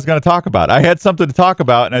forgot what I was going to talk about. I had something to talk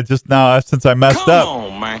about, and I just now, since I messed up.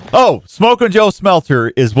 Come on, man. Oh, Smoking Joe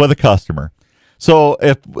Smelter is with a customer. So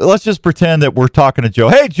let's just pretend that we're talking to Joe.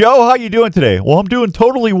 Hey, Joe, how you doing today? Well, I'm doing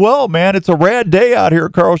totally well, man. It's a rad day out here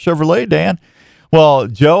at Carl Chevrolet, Dan. Well,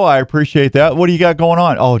 Joe, I appreciate that. What do you got going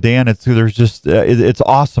on? Oh, Dan, it's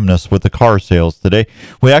awesomeness with the car sales today.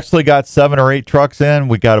 We actually got 7 or 8 trucks in.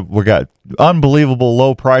 We got unbelievable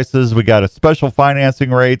low prices. We got a special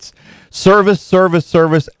financing rates, service,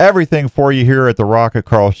 everything for you here at the Rock at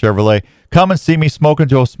Carl Chevrolet. Come and see me, Smoking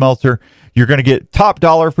Joe Smelter. You're going to get top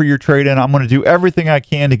dollar for your trade-in. I'm going to do everything I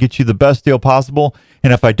can to get you the best deal possible.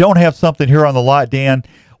 And if I don't have something here on the lot, Dan,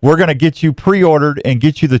 we're going to get you pre-ordered and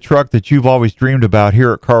get you the truck that you've always dreamed about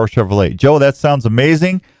here at Carl Chevrolet. Joe, that sounds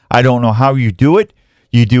amazing. I don't know how you do it.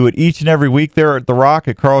 You do it each and every week there at the Rock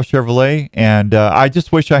at Carl Chevrolet, and I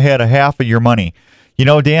just wish I had a half of your money. You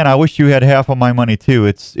know, Dan, I wish you had half of my money too.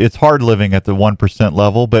 It's hard living at the 1%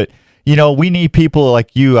 level, but you know, we need people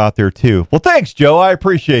like you out there too. Well, thanks, Joe. I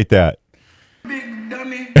appreciate that. Big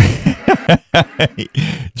dummy.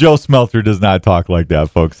 Joe Smelter does not talk like that,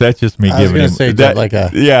 folks. That's just me giving him that. Like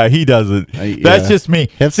yeah, he doesn't. That's just me.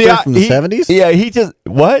 Hipster from the 70s? Yeah, he just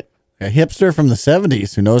what? A hipster from the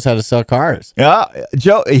 70s who knows how to sell cars. Yeah,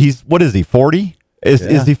 Joe. What is he? 40?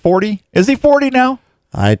 Is he 40? Is he 40 now?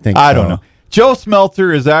 I think. I don't know. Joe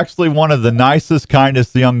Smelter is actually one of the nicest,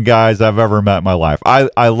 kindest young guys I've ever met in my life.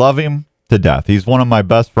 I love him to death. He's one of my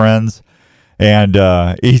best friends. And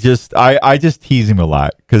he's just, I just tease him a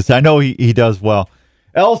lot because I know he does well.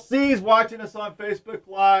 LC's watching us on Facebook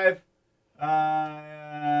Live.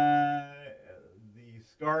 The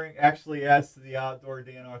scarring actually adds to the outdoor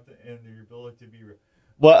Dan and your ability to be real.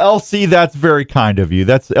 Well, LC, that's very kind of you.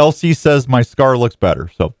 That's LC says my scar looks better.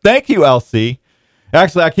 So thank you, LC.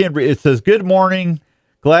 Actually, I can't read. It says, good morning.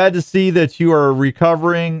 Glad to see that you are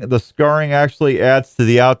recovering. The scarring actually adds to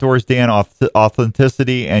the outdoors, Dan,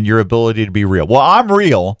 authenticity and your ability to be real. Well, I'm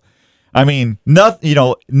real. I mean,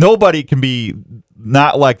 nobody can be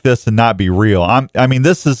not like this and not be real.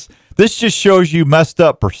 This just shows you messed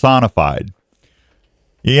up personified.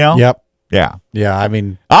 You know? Yep. Yeah. Yeah, I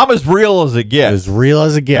mean, I'm as real as it gets. As real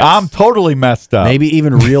as it gets. I'm totally messed up. Maybe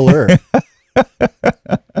even realer.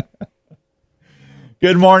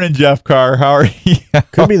 Good morning, Jeff Carr. How are you?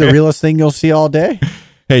 Could be the realest thing you'll see all day.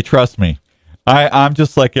 Hey, trust me. I'm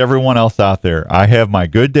just like everyone else out there. I have my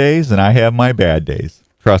good days and I have my bad days.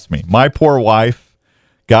 Trust me. My poor wife,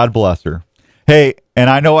 God bless her. Hey, and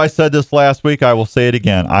I know I said this last week. I will say it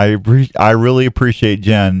again. I really appreciate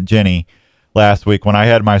Jenny last week when I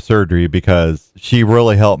had my surgery because she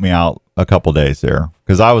really helped me out a couple days there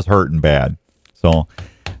because I was hurting bad. So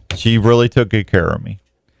she really took good care of me.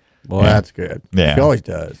 Well, that's good. Yeah. She always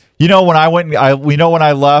does. You know, when I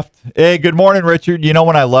left, hey, good morning, Richard. You know,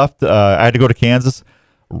 when I left, I had to go to Kansas.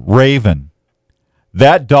 Raven,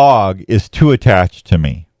 that dog is too attached to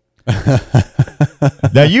me.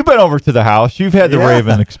 Now, you've been over to the house. You've had the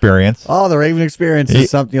Raven experience. Oh, the Raven experience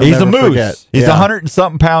is something you'll he's never a moose. forget. He's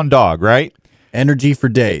 100-something pound dog, right? Energy for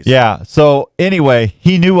days. Yeah. So anyway,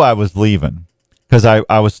 he knew I was leaving because I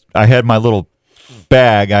had my little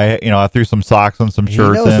bag. I threw some socks and some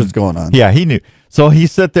shirts. He knows what's going on. Yeah, he knew. So he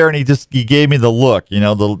sat there and he gave me the look. He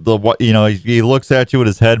looks at you with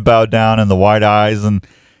his head bowed down and the wide eyes and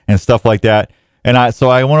stuff like that. And I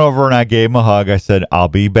went over and I gave him a hug. I said, I'll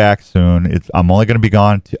be back soon. I'm only going to be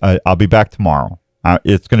gone. I'll be back tomorrow.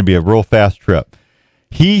 It's going to be a real fast trip.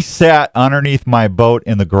 He sat underneath my boat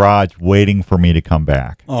in the garage waiting for me to come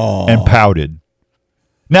back and pouted.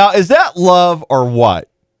 Now, is that love or what?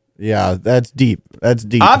 Yeah, that's deep. That's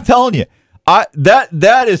deep. I'm telling you,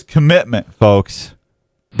 that is commitment, folks.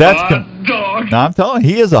 That's dog. No, I'm telling you,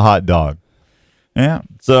 he is a hot dog. Yeah.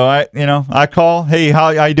 So I call. Hey, how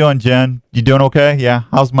you doing, Jen? You doing okay? Yeah.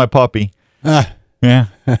 How's my puppy? Yeah.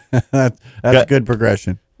 That's good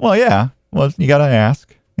progression. Well, yeah. Well, you got to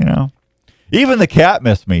ask. Even the cat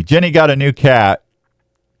missed me. Jenny got a new cat.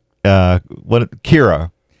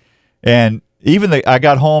 Kira, and even I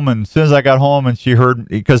got home, and as soon as I got home, and she heard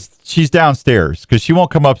because she's downstairs because she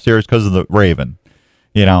won't come upstairs because of the Raven.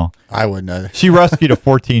 I wouldn't know. She rescued a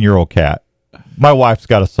 14-year-old cat. My wife's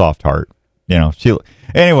got a soft heart.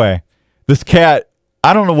 Anyway, this cat,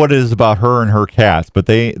 I don't know what it is about her and her cats, but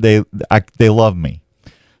they love me.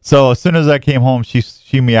 So as soon as I came home,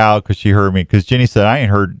 she meowed because she heard me. Because Jenny said I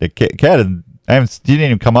ain't heard the cat. She didn't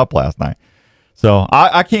even come up last night. So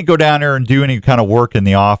I can't go down there and do any kind of work in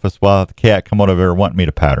the office while the cat come over there wanting me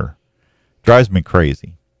to pet her. Drives me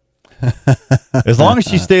crazy. As long as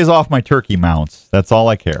she stays off my turkey mounts, that's all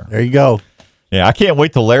I care. There you go. Yeah, I can't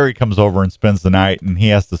wait till Larry comes over and spends the night, and he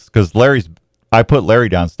has to because I put Larry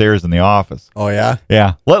downstairs in the office. Oh yeah.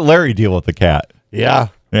 Yeah, let Larry deal with the cat. Yeah.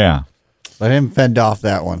 Yeah. Let him fend off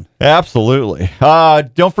that one. Absolutely.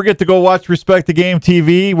 Don't forget to go watch Respect the Game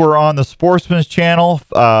TV. We're on the Sportsman's Channel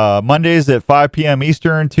Mondays at 5 p.m.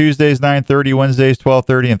 Eastern, Tuesdays 9:30, Wednesdays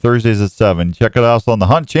 12:30, and Thursdays at 7. Check it out on the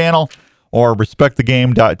Hunt Channel or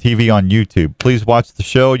respectthegame.tv on YouTube. Please watch the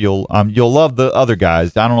show. You'll love the other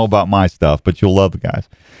guys. I don't know about my stuff, but you'll love the guys.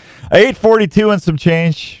 8:42 and some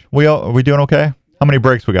change. Are we doing okay? How many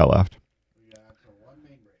breaks we got left?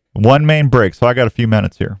 One main break. So I got a few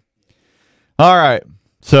minutes here. All right.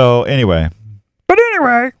 So anyway,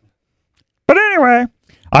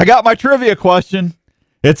 I got my trivia question.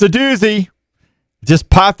 It's a doozy. Just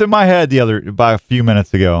popped in my head about a few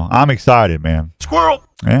minutes ago. I'm excited, man. Squirrel.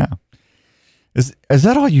 Yeah. Is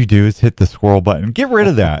that all you do is hit the squirrel button? Get rid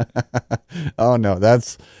of that. Oh no,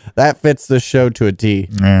 that fits the show to a T.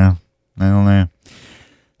 Yeah. I don't know.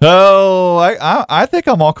 So I think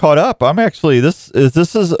I'm all caught up. I'm actually this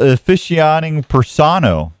is aficioning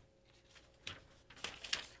persona.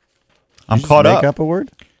 I'm caught up. Make up a word?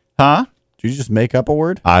 Huh? Did you just make up a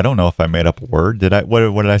word? I don't know if I made up a word. Did I? What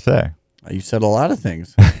did I say? You said a lot of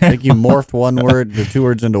things. I think you morphed the two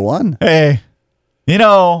words into one. Hey,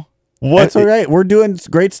 what? That's all right. We're doing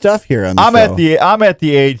great stuff here on the show. I'm at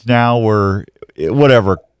the age now where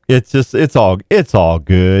whatever. It's all good. It's all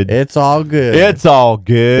good. It's all good. It's all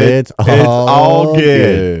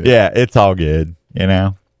good. Yeah, it's all good.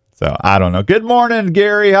 So I don't know. Good morning,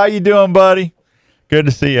 Gary. How you doing, buddy? Good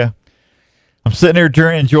to see you. I'm sitting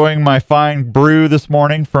here enjoying my fine brew this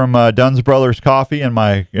morning from Dunn's Brothers Coffee in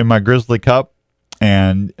my Grizzly cup,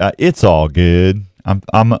 and it's all good. I'm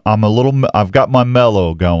a little. I've got my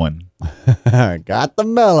mellow going. Got the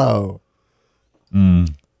mellow. I'm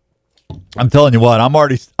telling you what.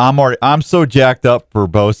 I'm so jacked up for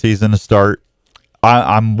bow season to start.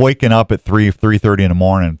 I'm waking up at 3:30 in the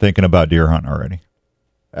morning thinking about deer hunting already.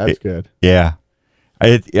 That's good. Yeah.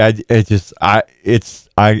 It's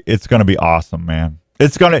going to be awesome, man.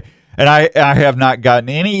 It's going to, and I have not gotten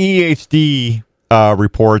any EHD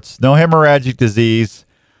reports, no hemorrhagic disease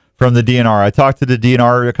from the DNR. I talked to the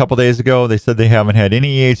DNR a couple days ago. They said they haven't had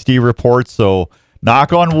any EHD reports. So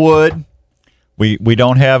knock on wood, we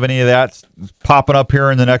don't have any of that popping up here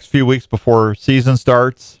in the next few weeks before season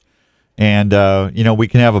starts. And, we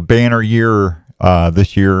can have a banner year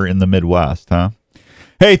this year in the Midwest, huh?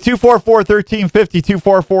 Hey, 244-1350,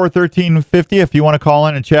 244-1350. If you want to call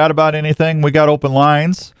in and chat about anything, we got open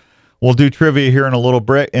lines. We'll do trivia here in a little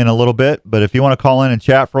bit. But if you want to call in and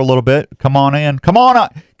chat for a little bit, come on in. Come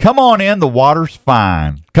on in. The water's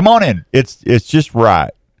fine. Come on in. It's just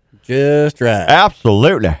right. Just right.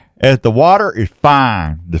 Absolutely. The water is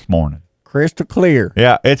fine this morning. Crystal clear.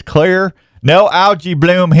 Yeah, it's clear. No algae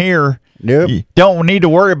bloom here. Nope. You don't need to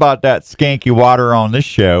worry about that skanky water on this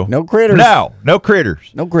show. No critters. No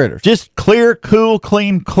critters. No critters. Just clear, cool,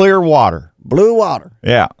 clean, clear water. Blue water.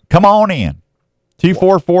 Yeah. Come on in.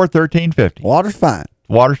 244-1350. Water's fine.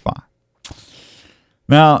 Water's fine.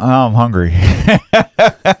 Now I'm hungry. How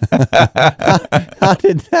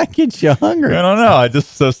did that get you hungry? I don't know. I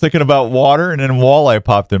was thinking about water, and then walleye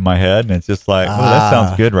popped in my head, and it's just like, that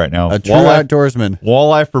sounds good right now. A true outdoorsman.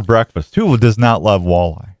 Walleye for breakfast. Who does not love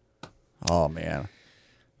walleye? Oh, man.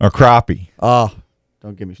 Or crappie. Oh,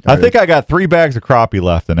 don't get me started. I think I got 3 bags of crappie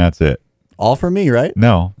left, and that's it. All for me, right?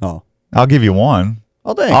 No. Oh. I'll give you one.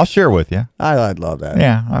 Oh, thanks. I'll share with you. I'd love that.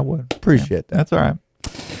 Yeah, I would. Appreciate that. That's all right.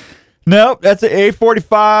 Nope, that's at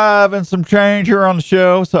 8:45 and some change here on the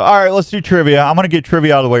show. So, all right, let's do trivia. I'm going to get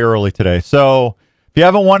trivia out of the way early today. So, if you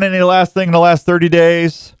haven't won any last thing in the last 30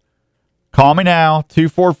 days, call me now,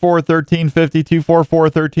 244-1350,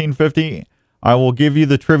 244-1350. I will give you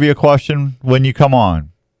the trivia question when you come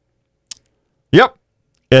on. Yep,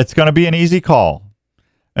 it's going to be an easy call,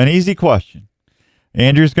 an easy question.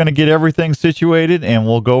 Andrew's going to get everything situated, and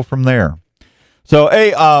we'll go from there. So,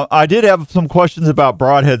 hey, I did have some questions about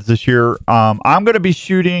broadheads this year. I'm going to be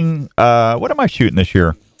shooting, what am I shooting this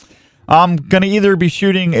year? I'm going to either be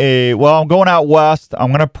shooting I'm going out west. I'm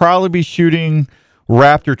going to probably be shooting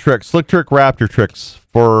Raptor tricks, Slick Trick Raptor tricks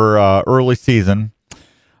for early season.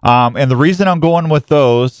 And the reason I'm going with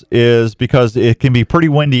those is because it can be pretty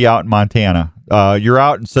windy out in Montana. You're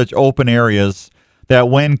out in such open areas that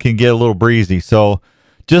wind can get a little breezy. So,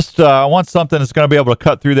 I want something that's going to be able to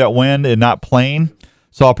cut through that wind and not plane.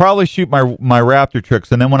 So I'll probably shoot my Raptor tricks.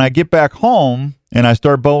 And then when I get back home and I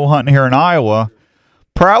start bow hunting here in Iowa,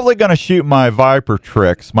 probably going to shoot my Viper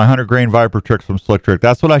tricks, my 100-grain Viper tricks from Slick Trick.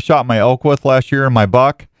 That's what I shot my elk with last year and my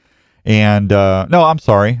buck. And, no, I'm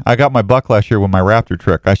sorry. I got my buck last year with my Raptor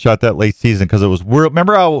trick. I shot that late season because it was weird.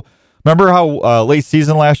 Remember how late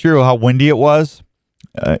season last year, how windy it was?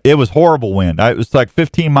 It was horrible wind. It was like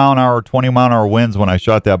 15 mile an hour, 20 mile an hour winds when I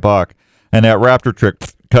shot that buck, and that Raptor trick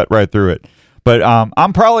cut right through it. But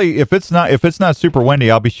I'm probably, if it's not super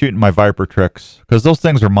windy, I'll be shooting my Viper tricks because those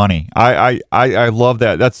things are money. I love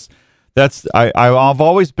that. I've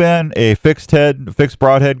always been a fixed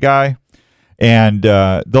broadhead guy, and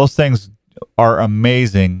those things are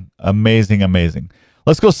amazing.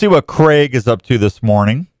 Let's go see what Craig is up to this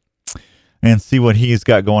morning and see what he's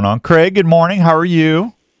got going on. Craig, good morning. How are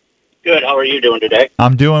you? Good. How are you doing today?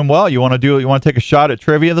 I'm doing well. You want to take a shot at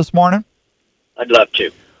trivia this morning? I'd love to.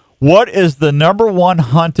 What is the number one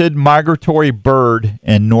hunted migratory bird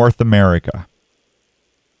in North America?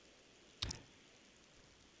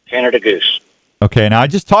 Canada goose. Okay, now I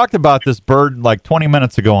just talked about this bird like 20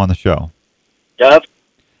 minutes ago on the show. Dove.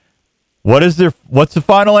 What's the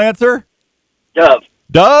final answer? Dove.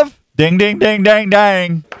 Dove? Ding, ding, ding, ding,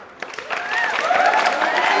 dang.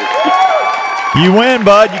 You win,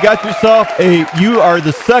 bud. You got yourself you are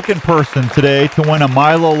the second person today to win a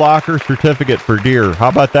Milo Locker certificate for deer. How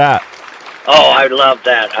about that? Oh, I love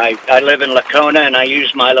that. I live in Lacona, and I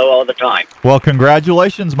use Milo all the time. Well,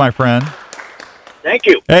 congratulations, my friend. Thank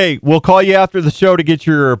you. Hey, we'll call you after the show to get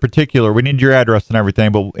your particular. We need your address and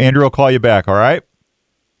everything, but Andrew will call you back, all right?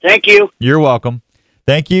 Thank you. You're welcome.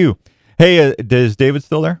 Thank you. Hey, is David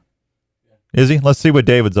still there? Is he? Let's see what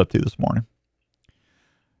David's up to this morning.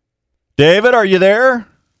 David, are you there?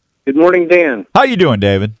 Good morning, Dan. How you doing,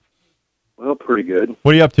 David? Well, pretty good.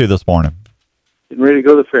 What are you up to this morning? Getting ready to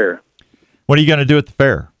go to the fair. What are you going to do at the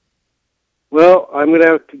fair? Well, I'm going to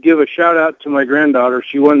have to give a shout-out to my granddaughter.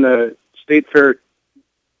 She won the State Fair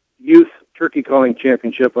Youth Turkey Calling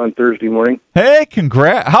Championship on Thursday morning. Hey,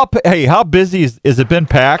 congrats. How busy is it been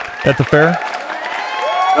packed at the fair?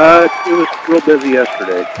 It was real busy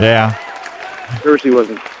yesterday. Yeah. Thursday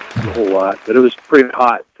wasn't a whole lot, but it was pretty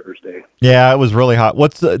hot Thursday. Yeah, it was really hot.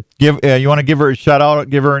 You want to give her a shout out?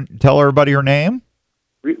 Tell everybody her name.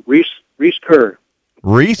 Reese Kerr.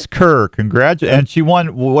 Reese Kerr, congratulations! And she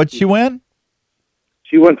won. What'd she win?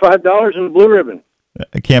 She won $5 in the blue ribbon.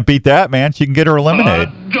 I can't beat that, man. She can get her lemonade.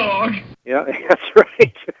 Dog. Yeah, that's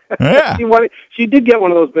right. Yeah. She did get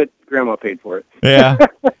one of those, but Grandma paid for it. Yeah.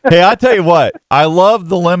 Hey, I tell you what. I love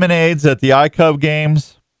the lemonades at the iCub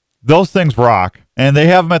games. Those things rock, and they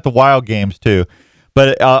have them at the Wild games too.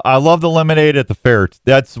 But I love the lemonade at the fair.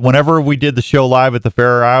 That's whenever we did the show live at the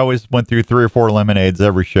fair, I always went through 3 or 4 lemonades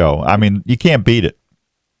every show. I mean, you can't beat it.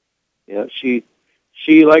 Yeah, she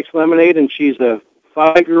likes lemonade, and she's a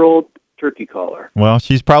 5-year-old turkey caller. Well,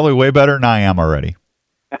 she's probably way better than I am already.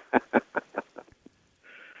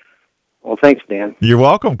 Well, thanks, Dan. You're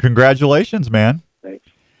welcome. Congratulations, man. Thanks.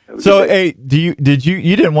 So, hey, you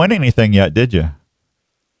didn't win anything yet, did you?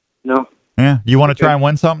 No. Yeah. You want to try and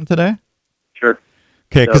win something today? Sure.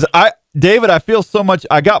 Okay, because David, I feel so much.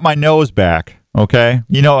 I got my nose back. Okay,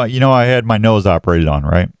 you know, I had my nose operated on,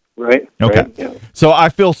 right? Right. Okay. Right, yeah. So I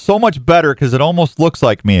feel so much better because it almost looks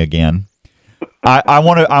like me again. I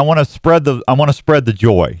want to spread the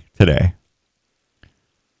joy today.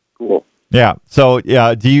 Cool. Yeah. So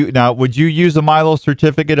yeah. Would you use a Milo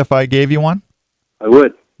certificate if I gave you one? I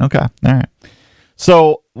would. Okay. All right.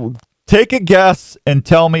 So take a guess and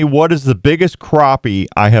tell me what is the biggest crappie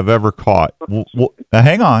I have ever caught.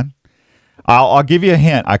 Hang on. I'll give you a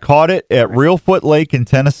hint. I caught it at Reelfoot Lake in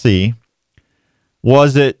Tennessee.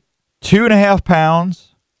 Was it 2.5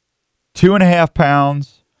 pounds, 2.5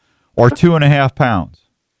 pounds, or 2.5 pounds?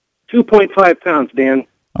 2.5 pounds, Dan.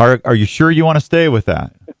 Are you sure you want to stay with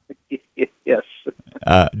that? Yes.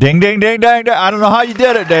 Ding, ding, ding, ding, ding. I don't know how you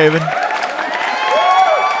did it, David.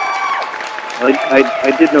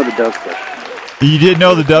 I did know the dove question. You did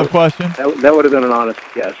know the dove question? That would have been an honest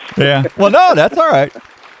guess. Yeah. Well, no, that's all right.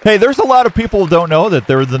 Hey, there's a lot of people who don't know that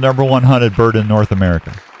they're the number 1 hunted bird in North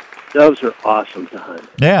America. Doves are awesome to hunt.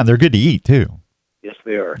 Yeah, and they're good to eat, too. Yes,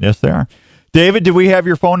 they are. Yes, they are. David, do we have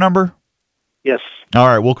your phone number? Yes. All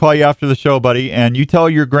right, we'll call you after the show, buddy. And you tell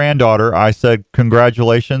your granddaughter I said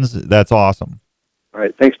congratulations. That's awesome. All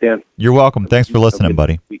right. Thanks, Dan. You're welcome. Thanks for listening,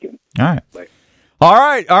 buddy. Weekend. All right. Bye.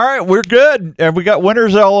 All right. We're good. And we got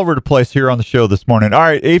winners all over the place here on the show this morning. All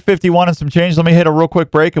right, 8:51 and some change. Let me hit a real quick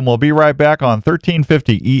break, and we'll be right back on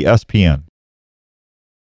 1350 ESPN.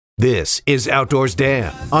 This is Outdoors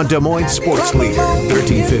Dan on Des Moines Sports Leader,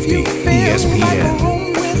 1350 ESPN.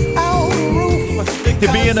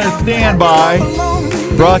 To be in a standby,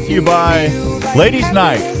 brought to you by Ladies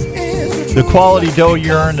Night, the quality doe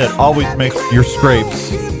urine that always makes your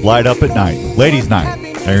scrapes light up at night. Ladies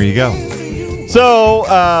Night. There you go. So,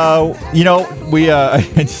 I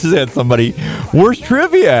just had somebody, where's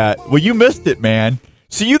trivia at? Well, you missed it, man.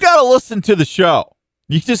 So you got to listen to the show.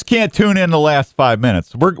 You just can't tune in the last 5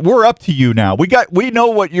 minutes. We're up to you now. We know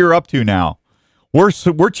what you're up to now. We're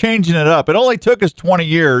changing it up. It only took us 20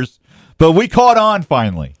 years, but we caught on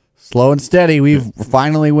finally. Slow and steady. We're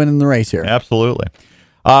finally winning the race here. Absolutely.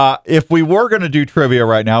 If we were going to do trivia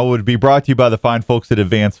right now, it would be brought to you by the fine folks at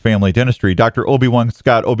Advanced Family Dentistry, Dr. Obi-Wan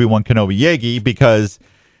Scott Obi-Wan Kenobi Yagi, because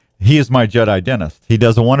he is my Jedi dentist. He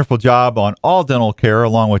does a wonderful job on all dental care,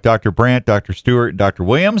 along with Dr. Brandt, Dr. Stewart, and Dr.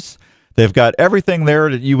 Williams. They've got everything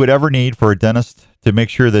there that you would ever need for a dentist to make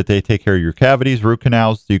sure that they take care of your cavities, root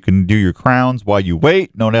canals. You can do your crowns while you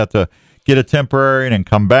wait. Don't have to get a temporary and then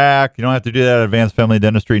come back. You don't have to do that at Advanced Family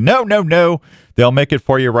Dentistry. No. They'll make it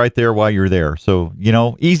for you right there while you're there. So,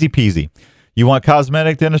 easy peasy. You want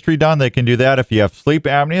cosmetic dentistry done? They can do that. If you have sleep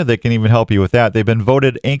apnea, they can even help you with that. They've been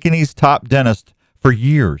voted Ankeny's top dentist for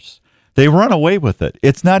years. They run away with it.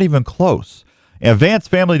 It's not even close. Advanced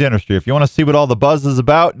Family Dentistry. If you want to see what all the buzz is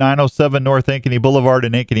about, 907 North Ankeny Boulevard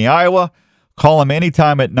in Ankeny, Iowa. Call them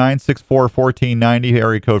anytime at 964-1490,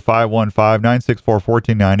 area code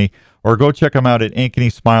 515-964-1490, or go check them out at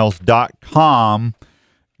ankenysmiles.com.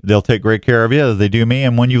 They'll take great care of you, as they do me.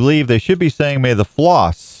 And when you leave, they should be saying, may the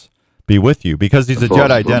floss be with you, because he's a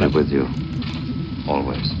Jedi dentist. With you,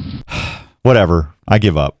 always. Whatever. I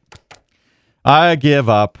give up.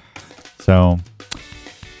 So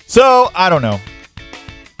I don't know.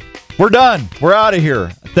 We're done. We're out of here.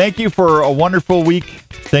 Thank you for a wonderful week.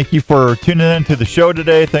 Thank you for tuning in to the show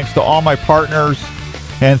today. Thanks to all my partners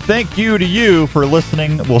And thank you to you for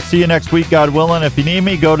listening. We'll see you next week, God willing. If you need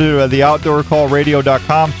me, go to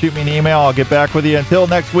theoutdoorcallradio.com. Shoot me an email. I'll get back with you. Until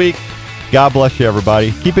next week, God bless you,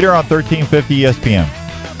 everybody. Keep it here on 1350 ESPN.